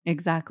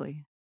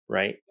 Exactly.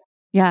 Right.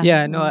 Yeah.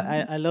 Yeah. No,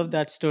 I love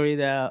that story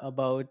there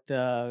about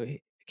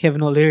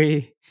Kevin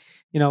O'Leary,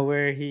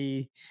 where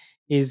he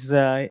is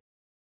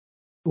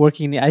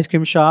working in the ice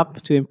cream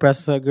shop to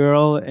impress a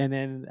girl, and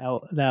then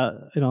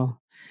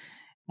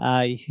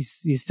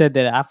he said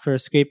that after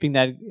scraping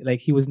that,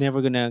 like he was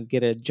never gonna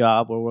get a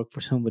job or work for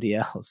somebody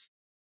else.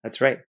 That's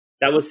right.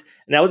 That was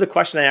a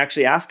question I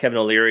actually asked Kevin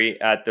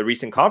O'Leary at the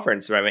recent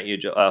conference where I met you,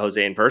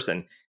 Jose, in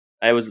person.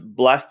 I was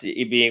blessed to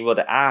being able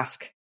to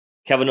ask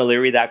Kevin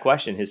O'Leary that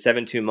question, his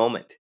 7-2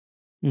 moment.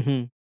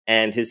 Mm-hmm.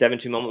 And his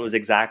 7-2 moment was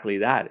exactly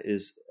that.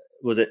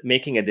 Was it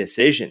making a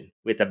decision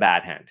with a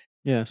bad hand?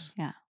 Yes.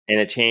 Yeah.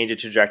 And it changed the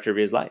trajectory of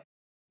his life.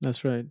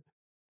 That's right.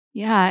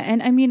 Yeah.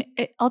 And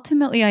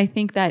ultimately, I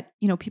think that,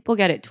 people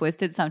get it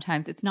twisted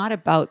sometimes. It's not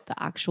about the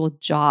actual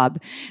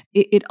job.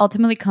 It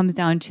ultimately comes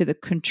down to the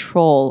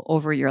control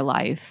over your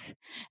life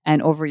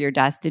and over your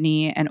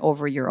destiny and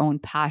over your own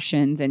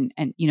passions and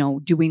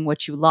doing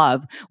what you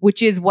love,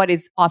 which is what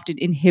is often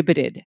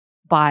inhibited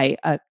by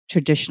a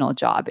traditional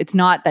job. It's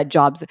not that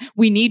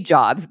we need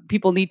jobs.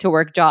 People need to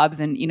work jobs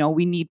and,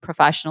 we need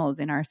professionals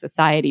in our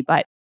society.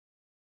 But,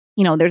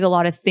 there's a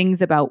lot of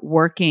things about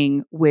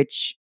working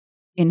which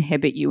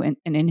inhibit you and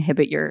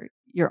inhibit your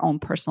own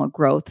personal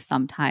growth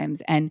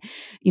sometimes. And,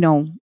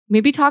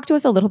 maybe talk to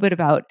us a little bit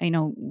about,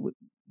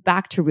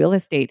 back to real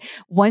estate.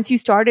 Once you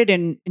started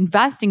in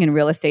investing in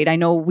real estate, I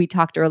know we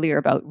talked earlier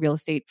about real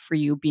estate for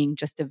you being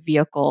just a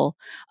vehicle,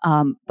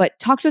 but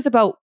talk to us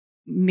about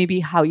maybe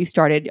how you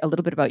started, a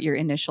little bit about your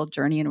initial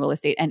journey in real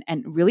estate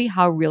and really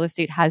how real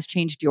estate has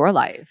changed your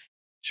life.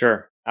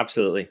 Sure.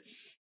 Absolutely.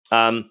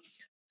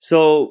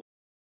 So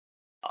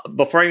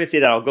before I even say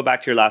that, I'll go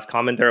back to your last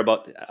comment there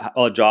about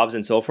jobs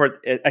and so forth.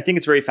 I think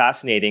it's very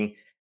fascinating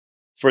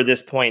for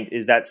this point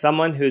is that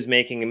someone who's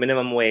making a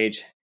minimum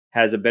wage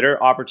has a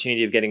better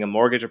opportunity of getting a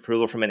mortgage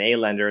approval from an A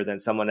lender than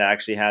someone that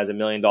actually has $1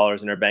 million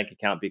in their bank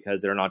account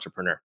because they're an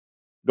entrepreneur.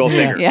 Go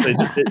figure. Yeah. So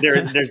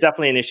there's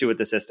definitely an issue with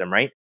the system,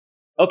 right?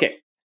 Okay.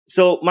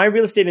 So my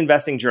real estate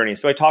investing journey.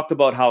 So I talked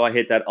about how I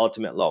hit that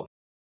ultimate low.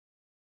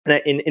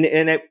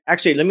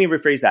 Actually, let me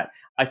rephrase that.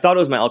 I thought it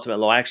was my ultimate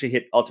low. I actually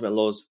hit ultimate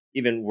lows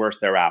even worse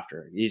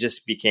thereafter. It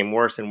just became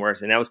worse and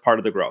worse. And that was part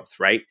of the growth,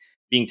 right?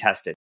 Being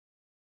tested.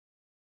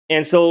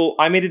 And so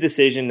I made a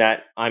decision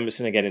that I'm just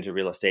going to get into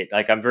real estate.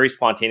 Like, I'm very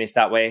spontaneous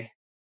that way.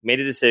 Made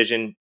a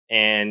decision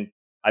and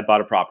I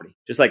bought a property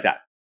just like that.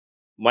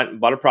 Went and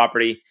bought a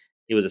property.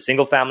 It was a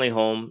single family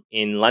home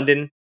in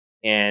London.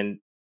 And,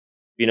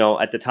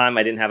 at the time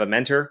I didn't have a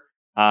mentor.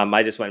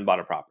 I just went and bought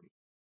a property.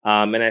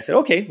 And I said,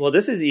 okay, well,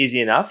 this is easy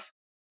enough.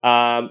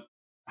 How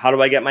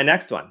do I get my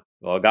next one?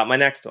 Well, I got my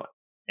next one.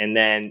 And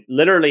then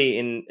literally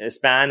in a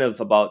span of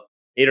about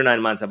 8 or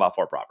 9 months, I bought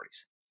 4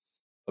 properties.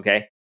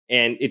 Okay.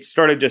 And it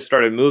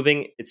started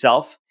moving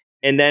itself.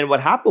 And then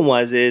what happened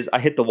is I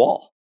hit the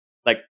wall.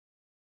 Like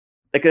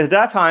at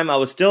that time, I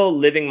was still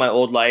living my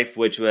old life,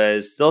 which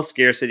was still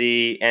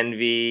scarcity,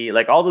 envy,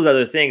 like all those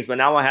other things. But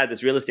now I had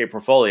this real estate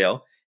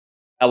portfolio.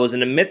 I was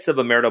in the midst of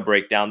a marital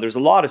breakdown. There's a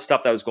lot of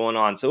stuff that was going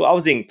on. So I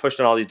was being pushed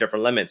on all these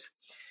different limits.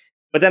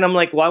 But then I'm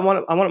like,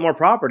 well, I want more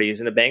properties.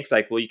 And the bank's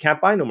like, well, you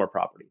can't buy no more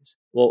properties.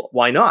 Well,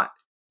 why not?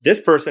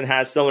 This person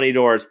has so many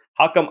doors.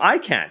 How come I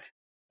can't?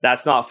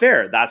 That's not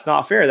fair. That's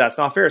not fair. That's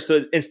not fair.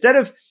 So instead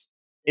of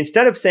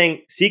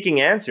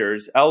seeking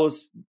answers, I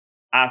was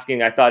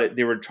asking. I thought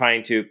they were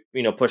trying to,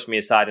 push me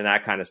aside and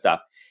that kind of stuff.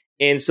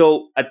 And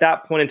so at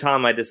that point in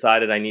time, I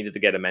decided I needed to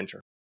get a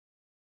mentor.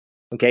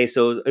 Okay,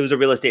 so it was a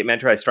real estate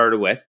mentor I started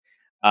with,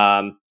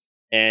 and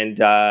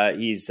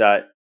he's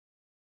a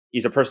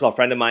personal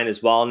friend of mine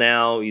as well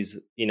now.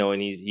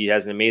 He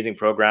has an amazing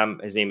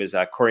program. His name is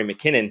Corey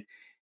McKinnon,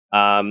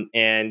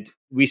 and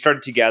we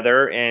started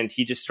together, and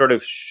he just sort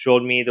of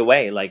showed me the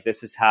way. Like,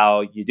 this is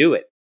how you do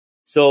it.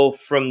 So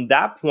from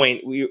that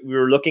point, we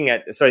were looking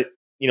at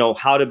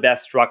how to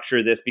best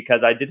structure this,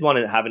 because I did want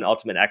to have an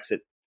ultimate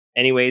exit,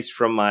 anyways,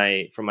 from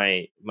my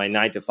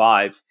 9 to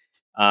 5,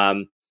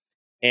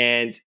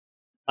 and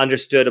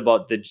understood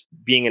about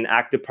being an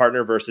active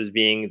partner versus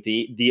being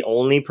the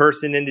only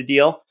person in the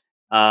deal,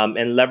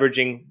 and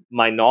leveraging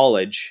my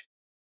knowledge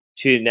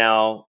to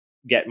now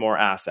get more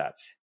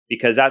assets,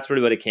 because that's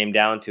really what it came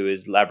down to,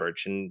 is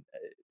leverage. And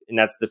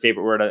that's the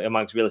favorite word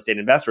amongst real estate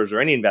investors or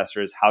any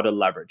investors: how to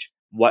leverage.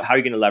 How are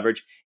you going to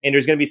leverage? And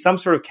there's going to be some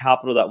sort of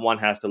capital that one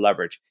has to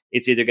leverage.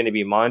 It's either going to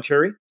be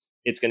monetary,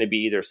 it's going to be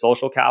either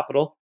social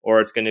capital,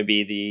 or it's going to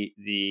be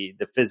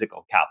the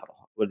physical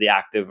capital, with the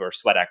active or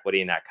sweat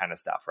equity and that kind of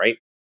stuff, right?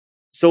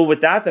 So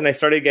with that, then I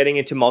started getting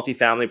into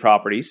multifamily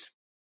properties.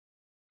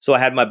 So I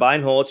had my buy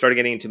and hold, started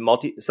getting into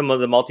some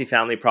of the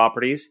multifamily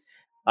properties,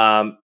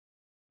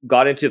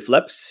 got into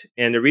flips.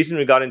 And the reason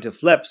we got into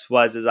flips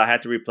is I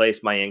had to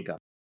replace my income.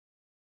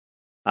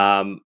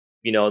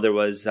 There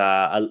was,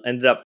 I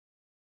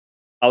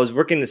was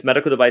working in this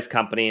medical device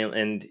company,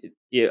 and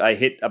I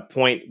hit a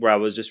point where I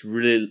was just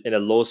really in a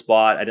low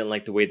spot. I didn't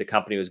like the way the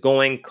company was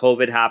going.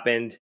 COVID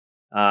happened.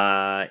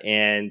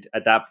 And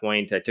at that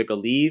point I took a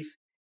leave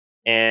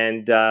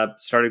and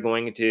started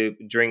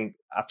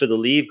after the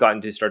leave,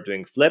 start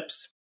doing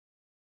flips,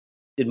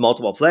 did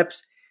multiple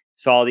flips,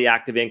 saw the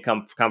active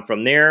income come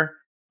from there.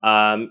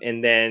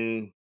 And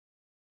then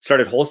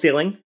started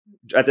wholesaling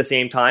at the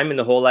same time. And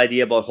the whole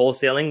idea about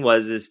wholesaling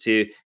is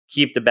to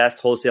keep the best,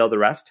 wholesale the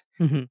rest.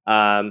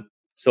 Mm-hmm.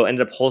 So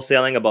ended up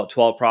wholesaling about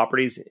 12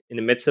 properties in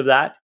the midst of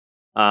that,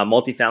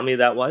 multifamily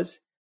that was,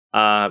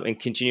 and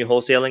continue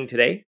wholesaling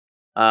today.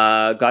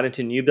 Got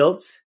into new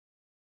builds,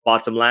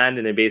 bought some land,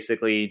 and then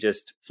basically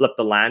just flipped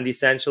the land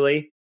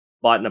essentially,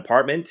 bought an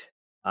apartment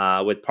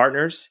with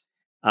partners.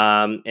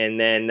 And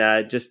then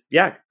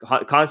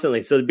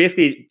constantly. So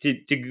basically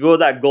to go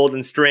that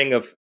golden string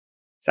of,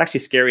 it's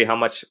actually scary how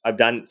much I've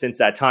done since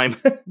that time,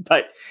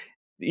 but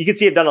you can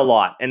see I've done a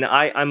lot. And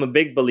I'm a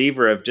big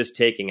believer of just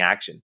taking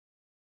action.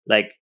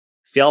 Like,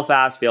 fail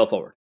fast, fail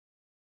forward.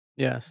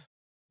 Yes,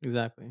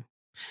 exactly.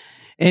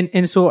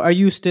 And so are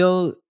you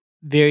still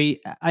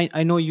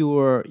I know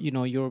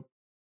your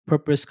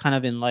purpose kind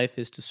of in life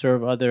is to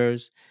serve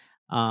others.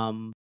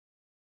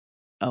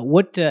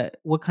 What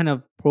kind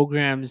of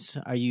programs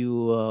are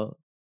you,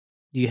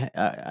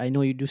 I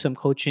know you do some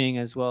coaching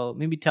as well.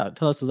 Maybe tell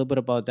us a little bit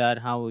about that,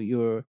 how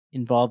you're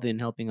involved in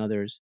helping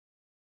others.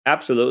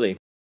 Absolutely.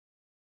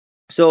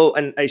 So,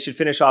 and I should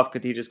finish off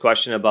Khadijah's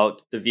question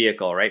about the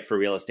vehicle, right, for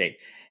real estate,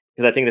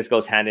 because I think this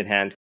goes hand in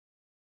hand.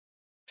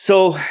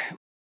 So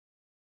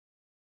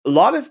a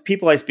lot of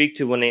people I speak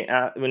to, when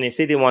they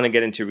say they want to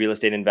get into real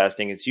estate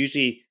investing, it's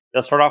usually,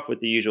 they'll start off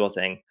with the usual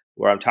thing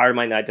where I'm tired of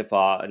my 9 to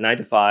 5,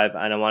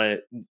 and I want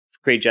to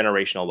create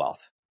generational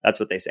wealth. That's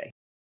what they say.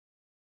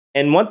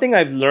 And one thing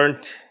I've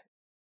learned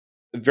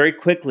very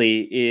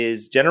quickly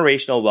is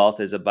generational wealth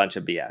is a bunch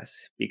of BS,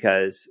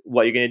 because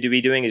what you're going to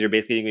be doing is you're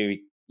basically going to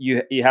be,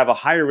 you have a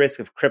higher risk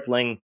of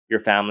crippling your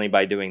family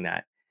by doing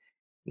that.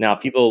 Now,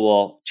 people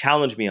will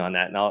challenge me on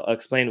that, and I'll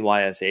explain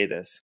why I say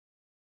this.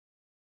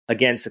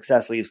 Again,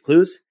 success leaves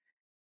clues.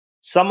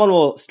 Someone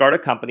will start a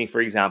company, for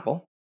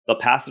example. They'll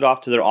pass it off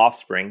to their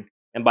offspring,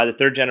 and by the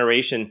third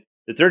generation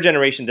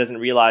doesn't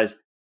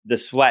realize the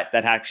sweat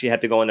that actually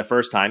had to go in the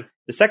first time.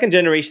 The second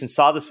generation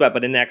saw the sweat but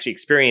didn't actually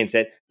experience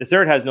it. The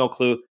third has no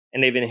clue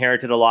and they've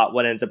inherited a lot,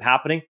 what ends up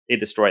happening? They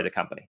destroy the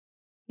company.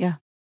 Yeah.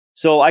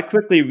 So I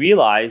quickly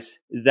realized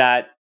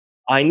that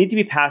I need to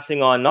be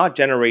passing on not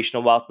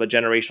generational wealth, but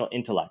generational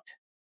intellect.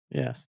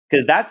 Yes.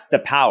 Because that's the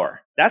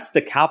power. That's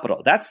the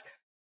capital. That's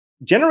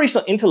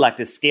generational intellect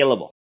is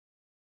scalable.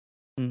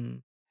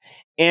 Mm.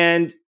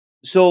 And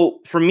so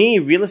for me,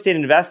 real estate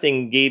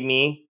investing gave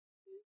me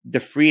the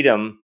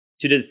freedom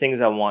to do the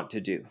things I want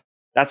to do.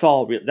 That's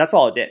all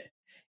it did.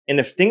 And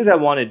the things I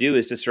want to do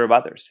is to serve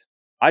others.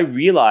 I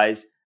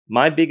realized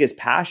my biggest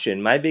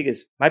passion,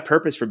 my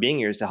purpose for being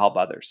here is to help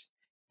others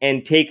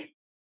and take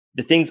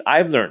the things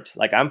I've learned.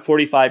 Like, I'm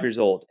 45 years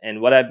old, and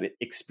what I've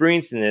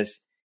experienced in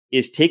this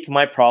is take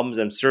my problems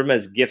and serve them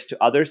as gifts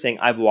to others, saying,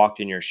 I've walked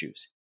in your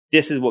shoes.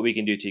 This is what we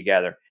can do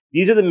together.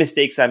 These are the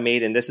mistakes I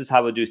made, and this is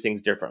how we'll do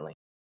things differently.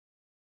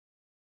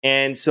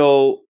 And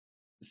so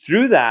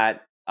through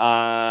that,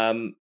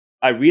 I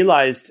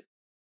realized,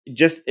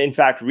 just in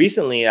fact,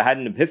 recently I had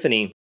an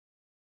epiphany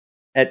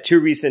at 2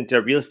 recent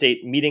real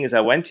estate meetings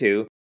I went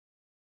to,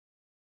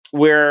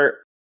 where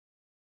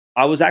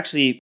I was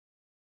actually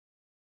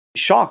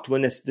shocked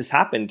when this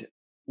happened,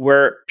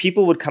 where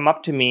people would come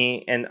up to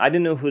me and I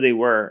didn't know who they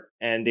were,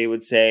 and they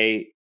would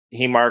say,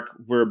 "Hey, Mark,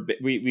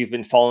 we've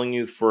been following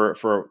you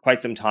for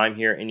quite some time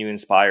here, and you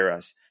inspire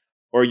us,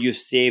 or you've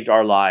saved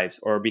our lives,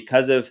 or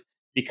because of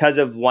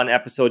one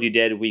episode you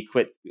did, we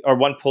quit, or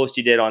one post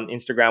you did on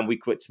Instagram, we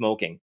quit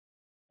smoking."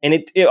 And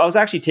I was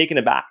actually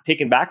taken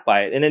back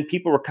by it. And then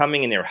people were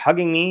coming and they were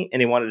hugging me and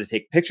they wanted to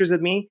take pictures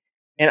with me,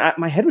 and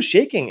my head was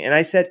shaking. And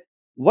I said,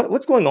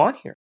 "What's going on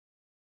here?"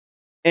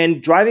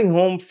 And driving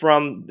home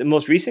from the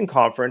most recent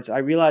conference, I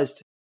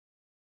realized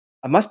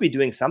I must be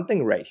doing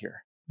something right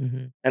here.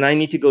 Mm-hmm. And I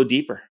need to go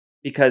deeper,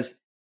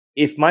 because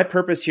if my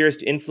purpose here is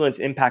to influence,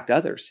 impact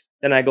others,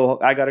 then I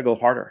got to go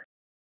harder.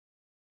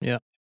 Yeah.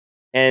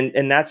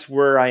 And that's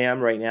where I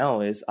am right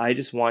now, is I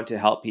just want to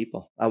help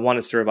people. I want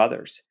to serve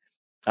others.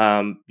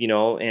 And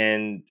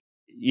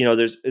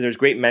there's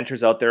great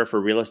mentors out there for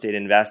real estate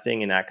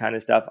investing and that kind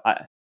of stuff.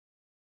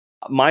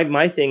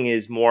 My thing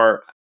is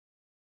more,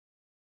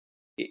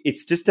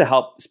 it's just to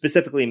help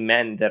specifically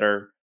men that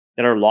are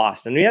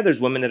lost. And yeah, there's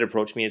women that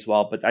approach me as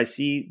well, but I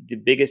see the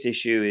biggest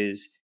issue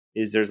is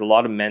there's a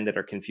lot of men that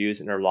are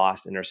confused and are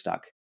lost and are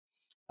stuck.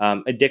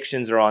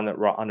 Addictions are on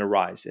the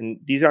rise, and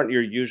these aren't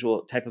your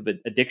usual type of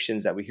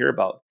addictions that we hear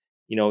about.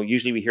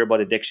 Usually we hear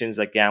about addictions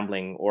like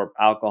gambling or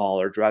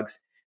alcohol or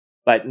drugs,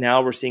 but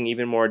now we're seeing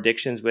even more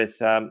addictions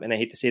with, and I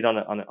hate to say it on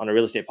a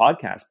real estate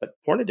podcast, but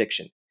porn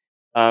addiction.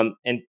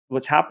 And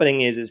what's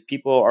happening is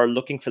people are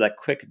looking for that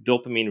quick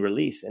dopamine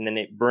release, and then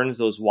it burns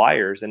those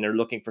wires, and they're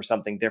looking for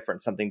something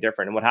different.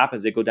 And what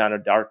happens, they go down a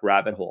dark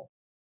rabbit hole.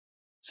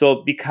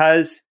 So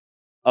because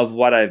of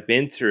what I've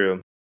been through,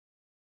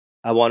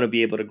 I want to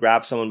be able to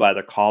grab someone by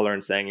the collar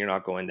and saying, "You're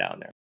not going down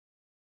there.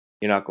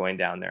 You're not going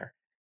down there."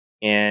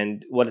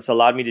 And what it's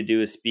allowed me to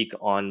do is speak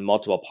on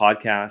multiple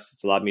podcasts.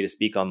 It's allowed me to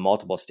speak on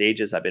multiple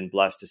stages. I've been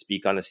blessed to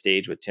speak on a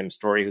stage with Tim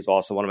Storey, who's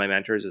also one of my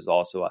mentors, who's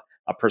also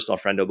a personal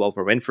friend of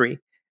Oprah Winfrey.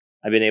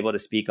 I've been able to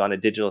speak on a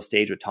digital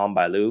stage with Tom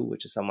Bilyeu,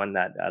 which is someone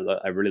that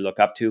I really look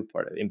up to,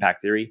 part of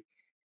Impact Theory.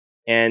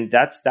 And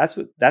that's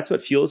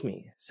what fuels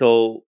me.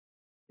 So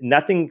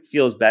nothing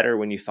feels better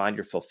when you find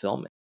your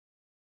fulfillment.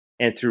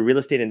 And through real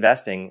estate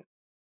investing,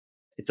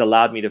 it's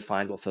allowed me to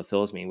find what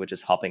fulfills me, which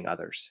is helping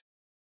others.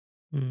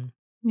 Mm.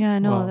 Yeah,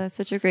 no, Wow. that's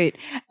such a great.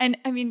 And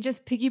I mean,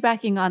 just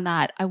piggybacking on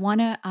that, I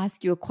want to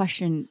ask you a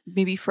question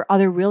maybe for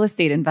other real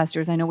estate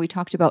investors. I know we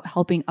talked about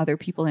helping other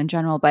people in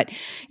general, but,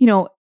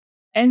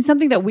 and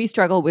something that we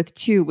struggle with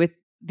too, with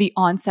the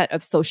onset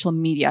of social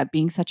media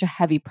being such a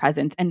heavy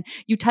presence. And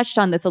you touched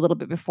on this a little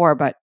bit before,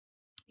 but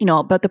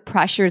about the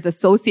pressures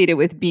associated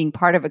with being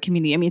part of a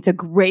community. I mean, it's a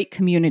great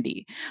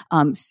community,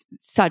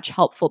 such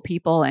helpful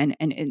people, and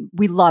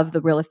we love the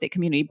real estate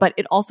community, but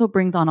it also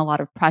brings on a lot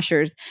of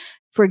pressures.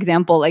 For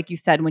example, like you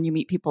said, when you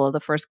meet people,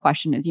 the first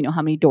question is,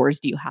 how many doors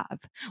do you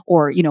have?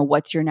 Or,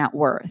 what's your net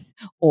worth?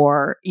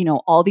 Or,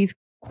 all these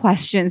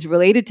questions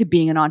related to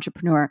being an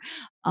entrepreneur.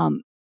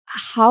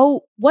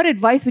 What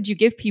advice would you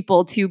give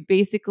people to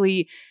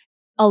basically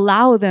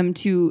allow them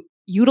to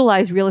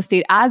utilize real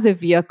estate as a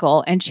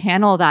vehicle and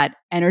channel that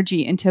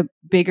energy into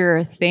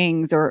bigger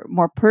things or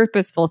more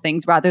purposeful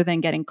things, rather than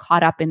getting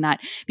caught up in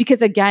that?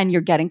 Because again, you're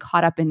getting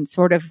caught up in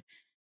sort of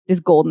this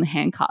golden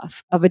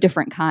handcuff of a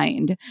different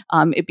kind.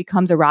 It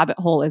becomes a rabbit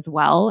hole as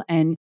well.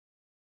 And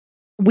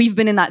we've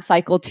been in that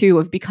cycle too,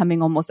 of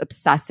becoming almost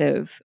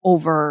obsessive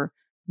over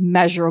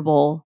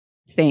measurable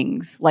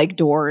things like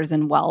doors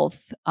and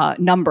wealth,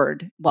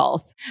 numbered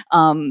wealth.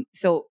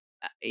 So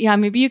yeah,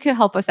 maybe you could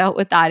help us out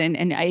with that.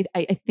 And I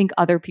think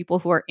other people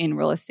who are in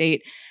real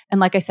estate, and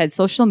like I said,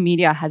 social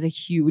media has a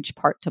huge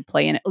part to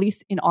play in, at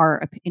least in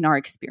our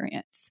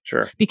experience.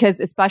 Sure. Because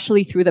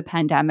especially through the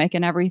pandemic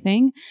and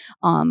everything,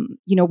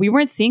 we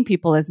weren't seeing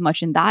people as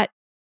much, and that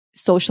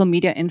social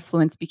media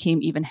influence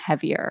became even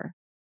heavier.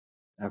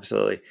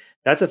 Absolutely.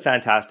 That's a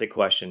fantastic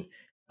question.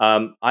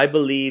 I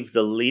believe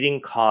the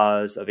leading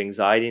cause of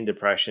anxiety and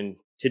depression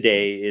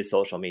today is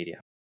social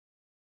media.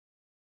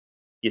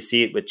 You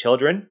see it with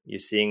children. You're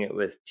seeing it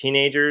with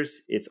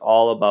teenagers. It's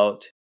all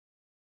about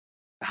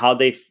how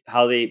they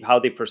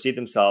perceive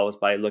themselves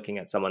by looking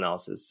at someone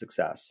else's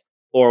success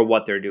or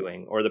what they're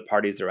doing or the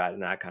parties they're at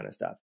and that kind of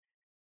stuff.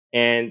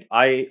 And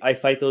I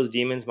fight those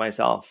demons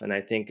myself. And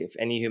I think if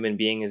any human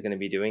being is going to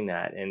be doing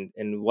that,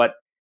 and what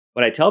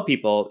I tell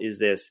people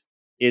is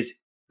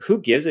who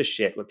gives a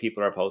shit what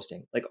people are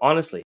posting? Like,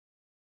 honestly,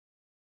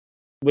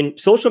 when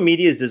social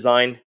media is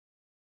designed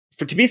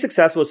to be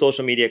successful with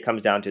social media, it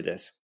comes down to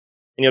this,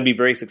 and you'll be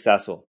very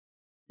successful,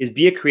 is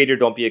be a creator,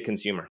 don't be a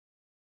consumer.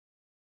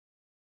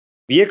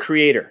 Be a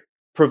creator,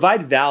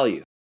 provide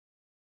value,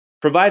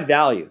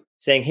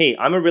 saying, hey,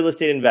 I'm a real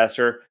estate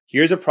investor.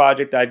 Here's a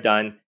project I've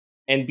done.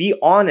 And be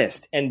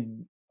honest.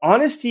 And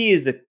honesty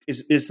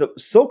is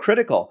so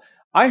critical.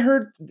 I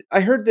heard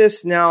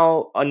this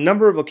now a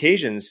number of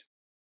occasions.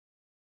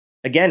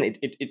 Again,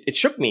 it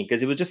shook me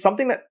because it was just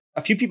something that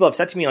a few people have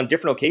said to me on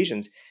different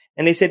occasions.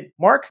 And they said,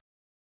 Mark,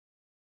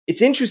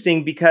 it's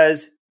interesting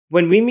because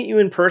when we meet you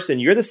in person,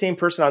 you're the same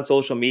person on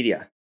social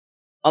media,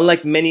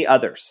 unlike many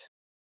others.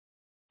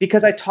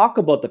 Because I talk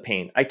about the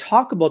pain, I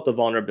talk about the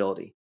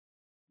vulnerability.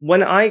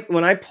 When I'm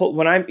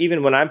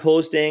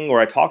posting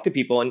or I talk to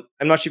people, and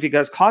I'm not sure if you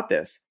guys caught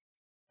this,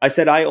 I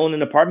said I own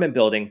an apartment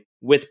building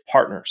with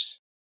partners.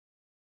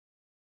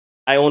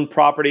 I own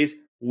properties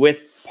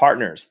with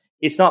partners.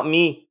 It's not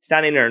me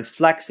standing there and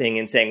flexing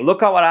and saying,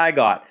 look at what I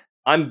got.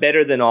 I'm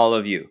better than all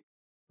of you,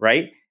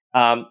 right?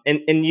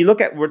 And you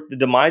look at where the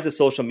demise of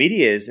social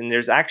media is, and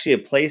there's actually a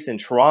place in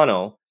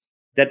Toronto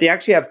that they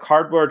actually have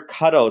cardboard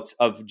cutouts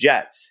of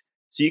jets.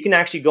 So you can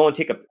actually go and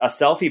take a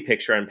selfie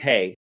picture and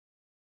pay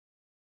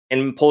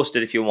and post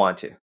it if you want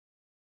to.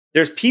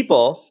 There's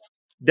people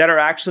that are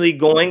actually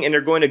going to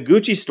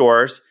Gucci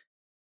stores,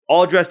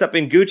 all dressed up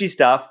in Gucci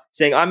stuff,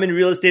 saying, I'm in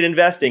real estate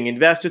investing,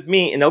 invest with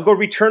me, and they'll go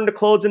return the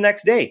clothes the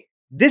next day.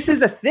 This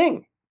is a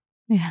thing.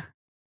 Yeah.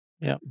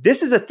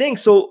 This is a thing.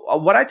 So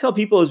what I tell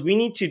people is we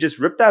need to just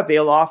rip that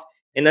veil off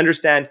and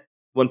understand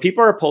when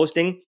people are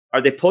posting,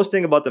 are they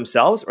posting about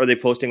themselves or are they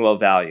posting about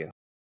value?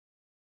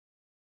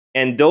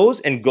 And go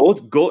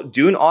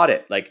do an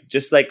audit.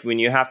 Just like when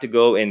you have to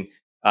go and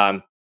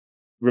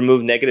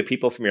remove negative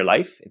people from your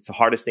life. It's the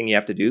hardest thing you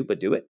have to do, but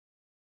do it.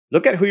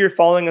 Look at who you're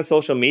following on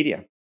social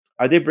media.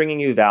 Are they bringing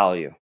you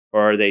value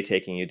or are they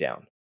taking you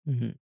down?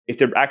 Mm-hmm. If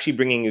they're actually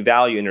bringing you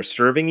value and they're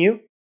serving you,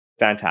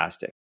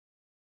 fantastic.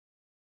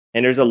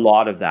 And there's a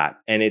lot of that.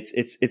 And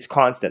it's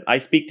constant. I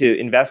speak to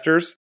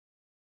investors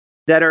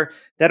that are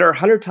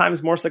 100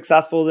 times more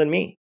successful than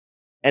me,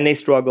 and they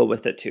struggle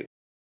with it too.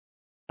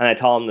 And I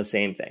tell them the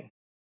same thing.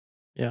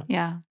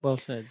 Yeah. Well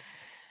said.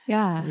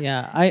 Yeah.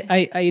 Yeah.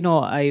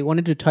 I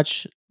wanted to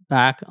touch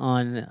back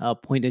on a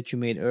point that you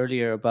made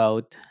earlier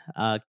about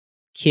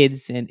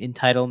kids and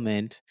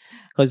entitlement,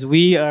 because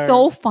we are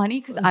so funny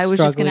because I was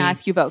just going to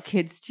ask you about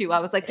kids too. I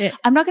was like,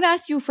 I'm not going to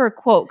ask you for a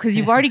quote because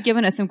you've already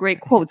given us some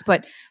great quotes,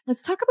 but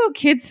let's talk about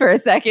kids for a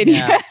second.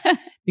 Yeah.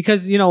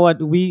 Because you know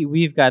what,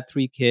 we've got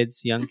 3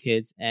 kids, young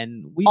kids,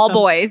 and all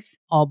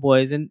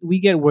boys, and we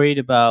get worried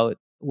about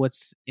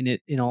what's in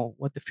it,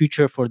 what the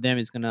future for them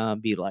is going to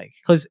be like,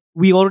 because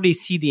we already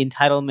see the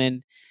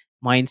entitlement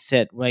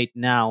mindset right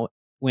now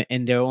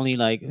and they're only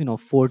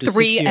 4 to 6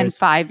 years. 3 and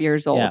 5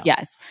 years old. Yeah.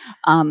 Yes.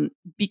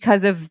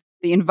 Because of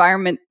the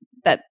environment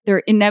that they're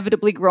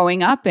inevitably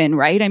growing up in,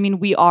 right? I mean,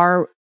 we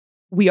are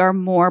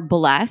more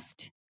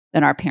blessed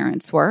than our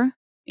parents were.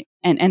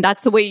 And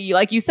that's the way,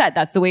 like you said,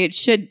 that's the way it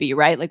should be,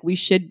 right? Like we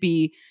should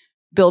be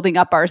building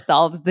up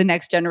ourselves. The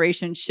next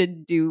generation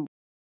should do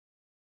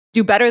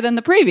better than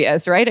the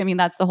previous, right? I mean,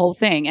 that's the whole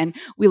thing. And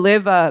we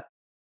live a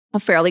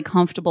fairly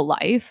comfortable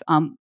life.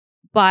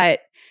 But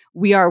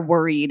we are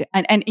worried.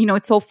 And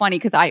it's so funny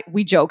because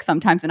we joke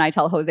sometimes and I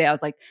tell Jose, I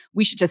was like,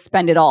 we should just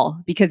spend it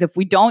all, because if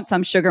we don't,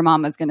 some sugar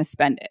mama is going to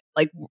spend it.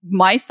 Like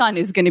my son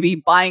is going to be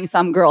buying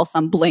some girl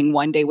some bling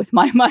one day with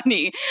my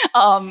money.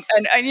 And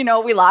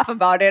we laugh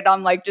about it.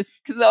 I'm like, just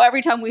because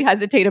every time we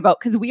hesitate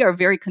because we are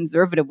very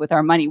conservative with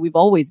our money. We've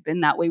always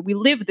been that way. We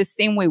live the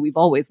same way we've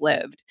always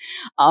lived.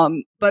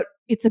 But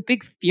it's a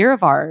big fear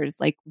of ours.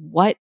 Like,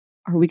 what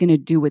are we going to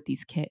do with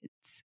these kids?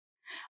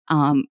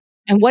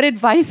 And what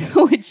advice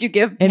would you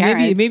give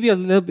parents? And maybe a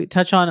little bit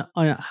touch on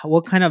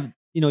what kind of,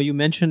 you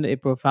mentioned a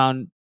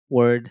profound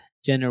word,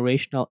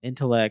 generational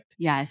intellect.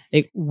 Yes.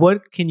 Like,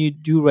 what can you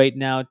do right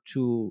now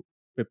to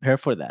prepare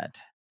for that?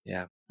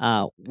 Yeah.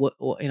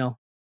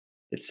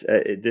 It's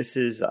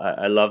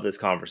I love this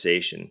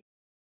conversation.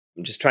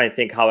 I'm just trying to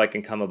think how I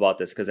can come about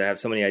this because I have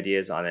so many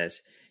ideas on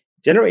this.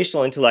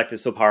 Generational intellect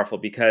is so powerful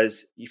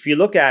because if you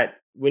look at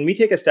when we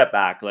take a step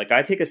back, like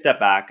I take a step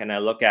back and I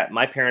look at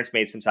my parents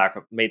made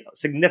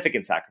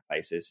significant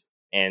sacrifices.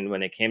 And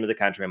when it came to the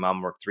country, my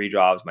mom worked 3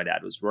 jobs. My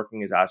dad was working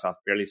his ass off,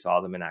 barely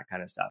saw them and that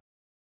kind of stuff.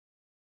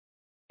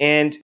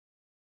 And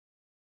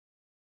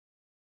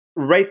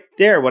right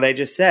there, what I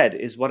just said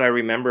is what I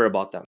remember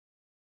about them.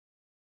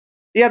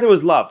 Yeah, there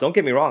was love. Don't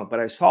get me wrong, but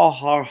I saw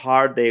how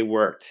hard they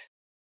worked.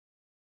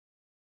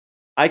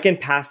 I can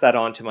pass that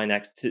on to my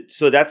next.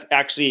 So that's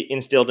actually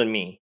instilled in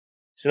me.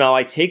 So now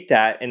I take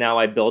that and now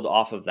I build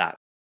off of that.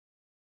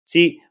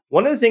 See,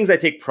 one of the things I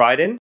take pride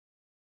in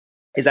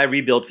is I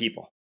rebuild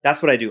people.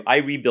 That's what I do. I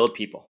rebuild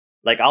people.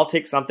 Like I'll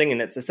take something and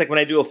it's just like when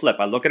I do a flip,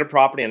 I look at a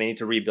property and I need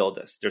to rebuild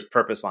this. There's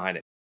purpose behind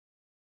it.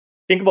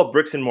 Think about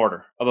bricks and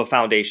mortar of a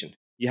foundation.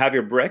 You have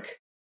your brick,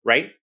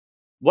 right?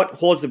 What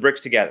holds the bricks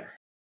together?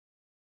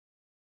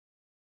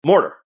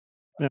 Mortar.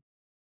 Yeah.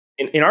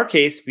 In our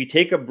case, we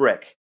take a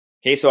brick.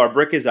 Okay, so our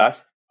brick is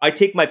us. I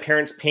take my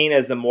parents' paint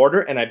as the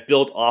mortar and I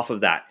build off of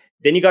that.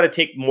 Then you got to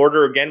take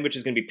mortar again, which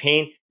is going to be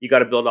paint. You got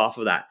to build off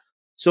of that.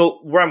 So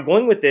where I'm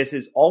going with this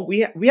is we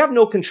have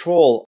no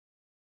control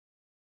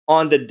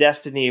on the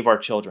destiny of our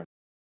children.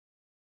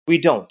 We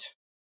don't.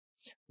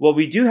 What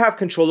we do have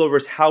control over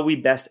is how we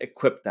best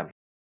equip them.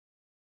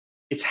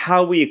 It's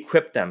how we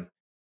equip them.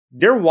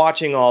 They're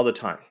watching all the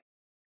time.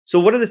 So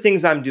what are the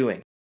things I'm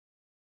doing?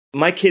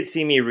 My kids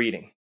see me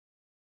reading.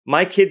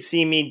 My kids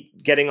see me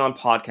getting on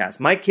podcasts.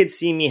 My kids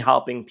see me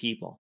helping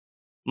people.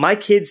 My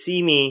kids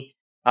see me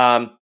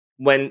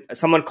when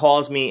someone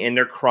calls me and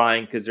they're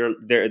crying because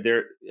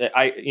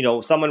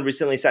someone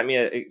recently sent me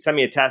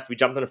a test. We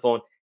jumped on the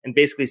phone and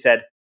basically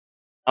said,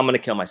 I'm going to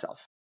kill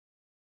myself.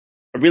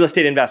 A real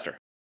estate investor.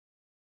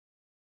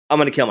 I'm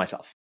going to kill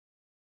myself.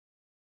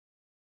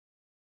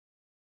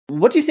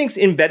 What do you think's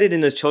embedded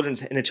in the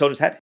children's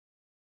head?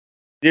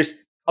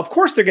 Of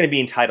course they're going to be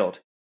entitled.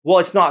 Well,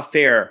 it's not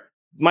fair.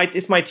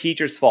 It's my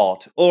teacher's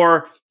fault.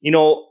 Or,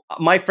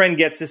 my friend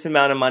gets this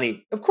amount of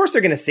money. Of course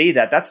they're going to say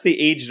that. That's the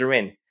age they're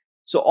in.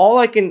 So all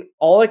I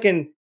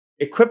can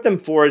equip them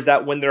for is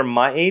that when they're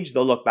my age,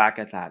 they'll look back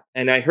at that.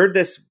 And I heard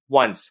this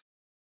once.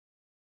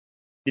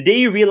 The day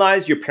you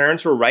realize your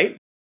parents were right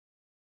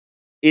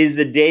is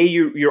the day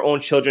your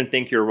own children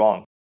think you're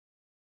wrong.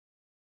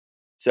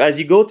 So as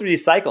you go through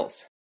these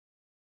cycles,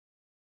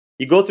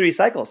 I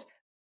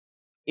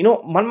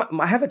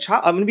have a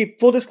child. I'm going to be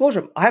full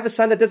disclosure. I have a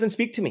son that doesn't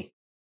speak to me.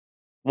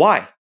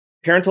 Why?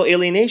 Parental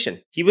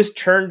alienation. He was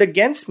turned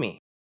against me.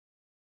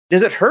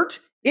 Does it hurt?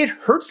 It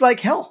hurts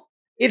like hell.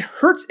 It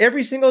hurts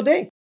every single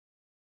day.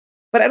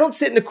 But I don't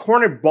sit in a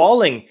corner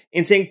bawling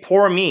and saying,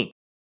 poor me.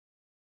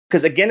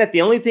 Because again,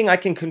 the only thing I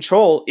can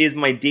control is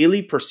my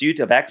daily pursuit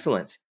of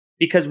excellence.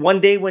 Because one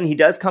day when he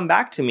does come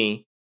back to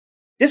me,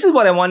 this is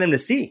what I want him to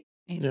see.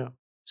 Yeah.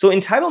 So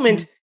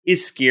entitlement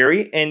is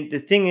scary. And the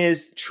thing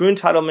is, true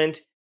entitlement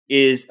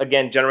is,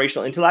 again,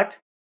 generational intellect.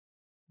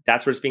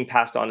 That's where it's being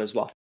passed on as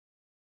well.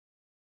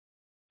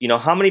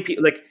 How many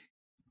people,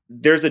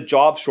 there's a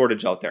job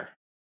shortage out there.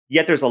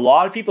 Yet there's a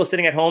lot of people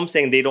sitting at home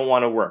saying they don't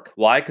want to work.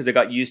 Why? Because they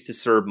got used to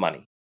serve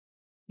money.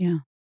 Yeah.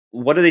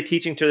 What are they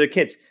teaching to their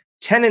kids?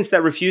 Tenants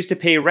that refuse to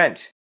pay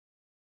rent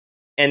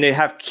and they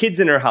have kids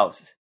in their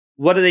house.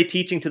 What are they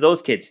teaching to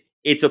those kids?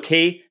 It's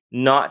okay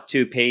not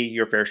to pay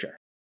your fair share.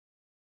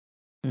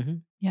 Mm-hmm.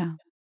 Yeah.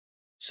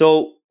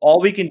 So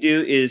all we can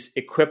do is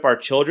equip our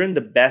children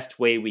the best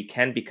way we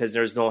can because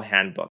there's no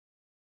handbook.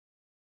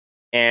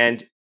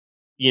 And,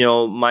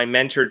 my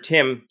mentor,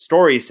 Tim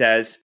Story,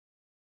 says,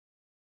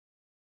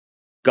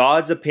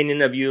 God's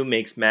opinion of you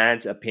makes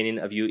man's opinion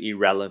of you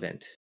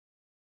irrelevant.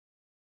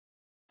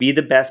 Be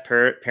the best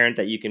parent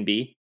that you can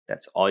be.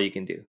 That's all you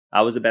can do.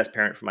 I was the best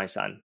parent for my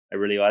son. I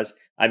really was.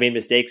 I made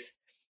mistakes,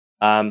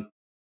 but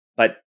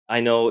I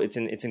know it's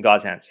in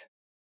God's hands.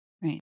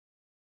 Right.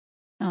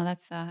 Oh,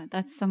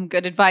 that's some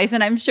good advice,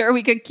 and I'm sure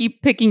we could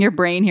keep picking your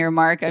brain here,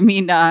 Mark. I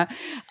mean,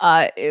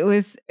 it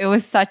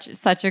was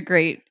such a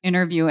great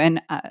interview,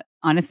 and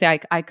honestly,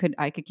 I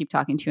could keep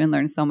talking to you and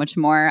learn so much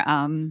more.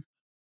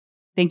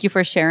 Thank you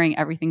for sharing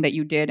everything that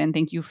you did. And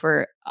thank you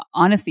for,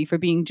 honestly, for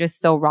being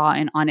just so raw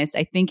and honest.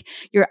 I think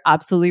you're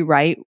absolutely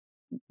right.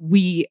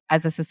 We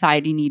as a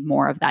society need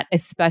more of that,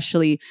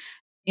 especially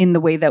in the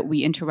way that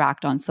we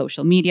interact on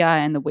social media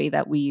and the way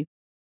that we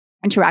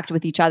interact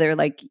with each other.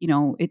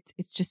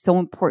 It's just so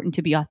important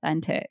to be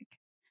authentic.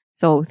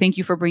 So thank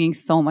you for bringing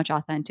so much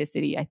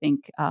authenticity. I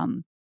think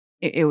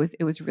it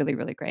was really,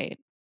 really great.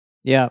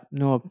 Yeah,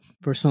 no,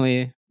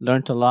 personally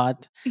learned a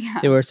lot. Yeah.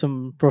 There were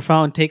some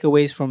profound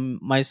takeaways from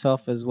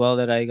myself as well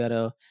that I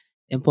gotta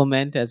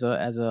implement as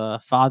a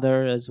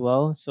father as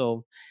well.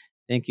 So,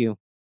 thank you.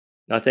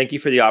 No, thank you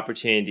for the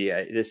opportunity.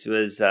 This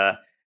was,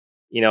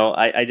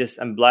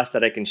 I'm blessed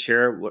that I can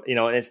share.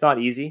 And it's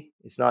not easy.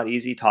 It's not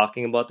easy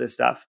talking about this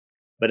stuff.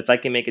 But if I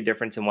can make a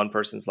difference in one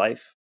person's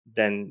life,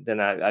 then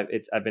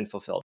I've been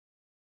fulfilled.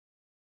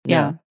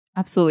 Yeah.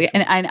 Absolutely.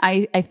 And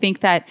I think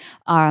that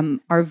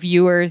our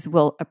viewers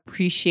will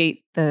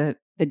appreciate the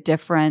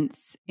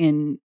difference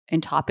in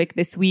topic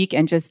this week.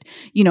 And just,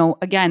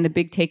 again, the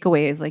big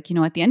takeaway is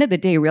at the end of the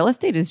day, real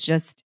estate is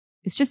just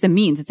a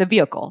means. It's a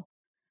vehicle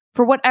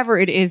for whatever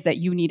it is that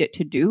you need it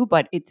to do.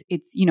 But it's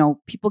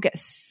people get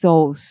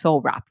so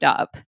wrapped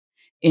up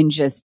in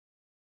just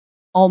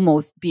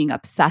almost being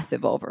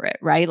obsessive over it,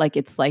 right?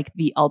 It's like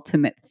the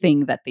ultimate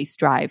thing that they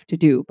strive to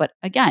do. But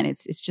again,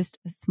 it's just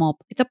it's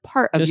a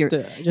part of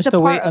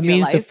a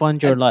means to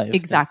fund your life.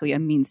 Exactly, a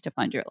means to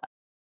fund your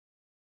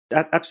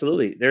life.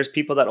 Absolutely. There's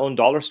people that own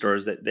dollar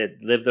stores that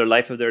live their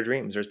life of their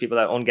dreams. There's people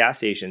that own gas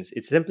stations.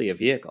 It's simply a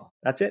vehicle.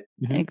 That's it.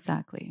 Mm-hmm.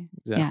 Exactly.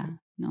 Yeah.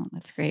 No,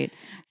 that's great.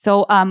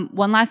 So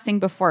one last thing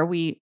before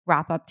we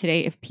wrap up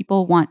today, if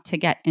people want to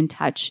get in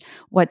touch,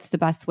 what's the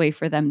best way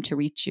for them to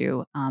reach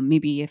you?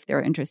 Maybe if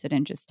they're interested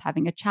in just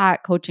having a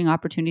chat, coaching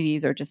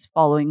opportunities, or just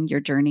following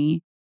your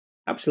journey.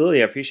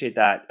 Absolutely. I appreciate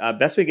that.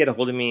 Best way to get a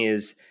hold of me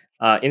is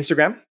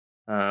Instagram.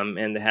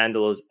 And the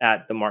handle is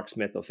at the Mark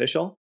Smith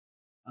Official.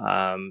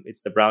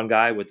 It's the brown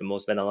guy with the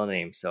most vanilla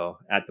name. So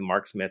at the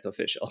Mark Smith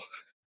Official.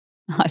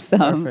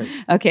 Awesome.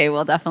 Perfect. Okay,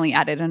 we'll definitely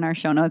add it in our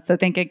show notes. So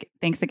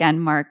thanks again,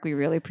 Mark. We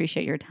really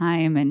appreciate your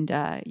time and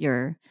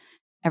your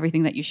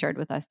everything that you shared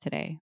with us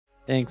today.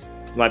 Thanks.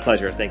 It's my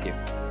pleasure. Thank you.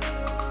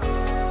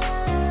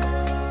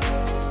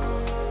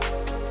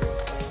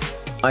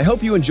 I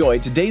hope you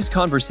enjoyed today's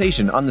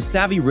conversation on the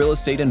Savvy Real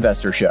Estate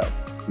Investor Show.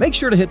 Make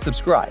sure to hit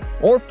subscribe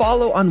or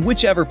follow on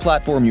whichever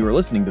platform you are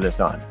listening to this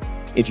on.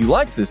 If you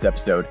liked this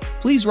episode,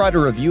 please write a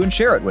review and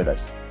share it with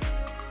us.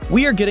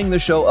 We are getting the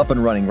show up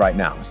and running right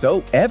now,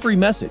 so every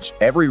message,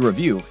 every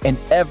review, and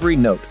every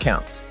note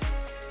counts.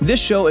 This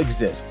show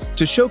exists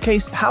to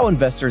showcase how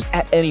investors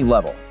at any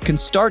level can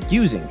start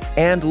using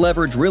and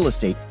leverage real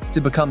estate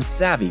to become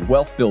savvy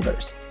wealth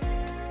builders.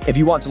 If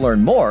you want to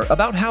learn more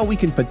about how we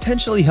can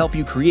potentially help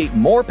you create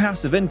more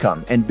passive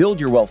income and build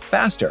your wealth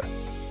faster,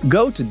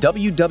 go to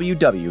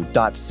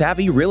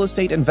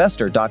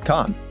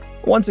www.savvyrealestateinvestor.com.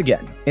 Once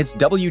again, it's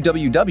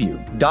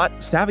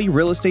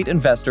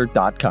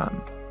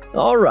www.savvyrealestateinvestor.com.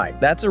 All right,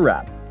 that's a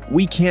wrap.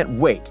 We can't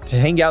wait to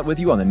hang out with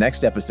you on the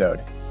next episode.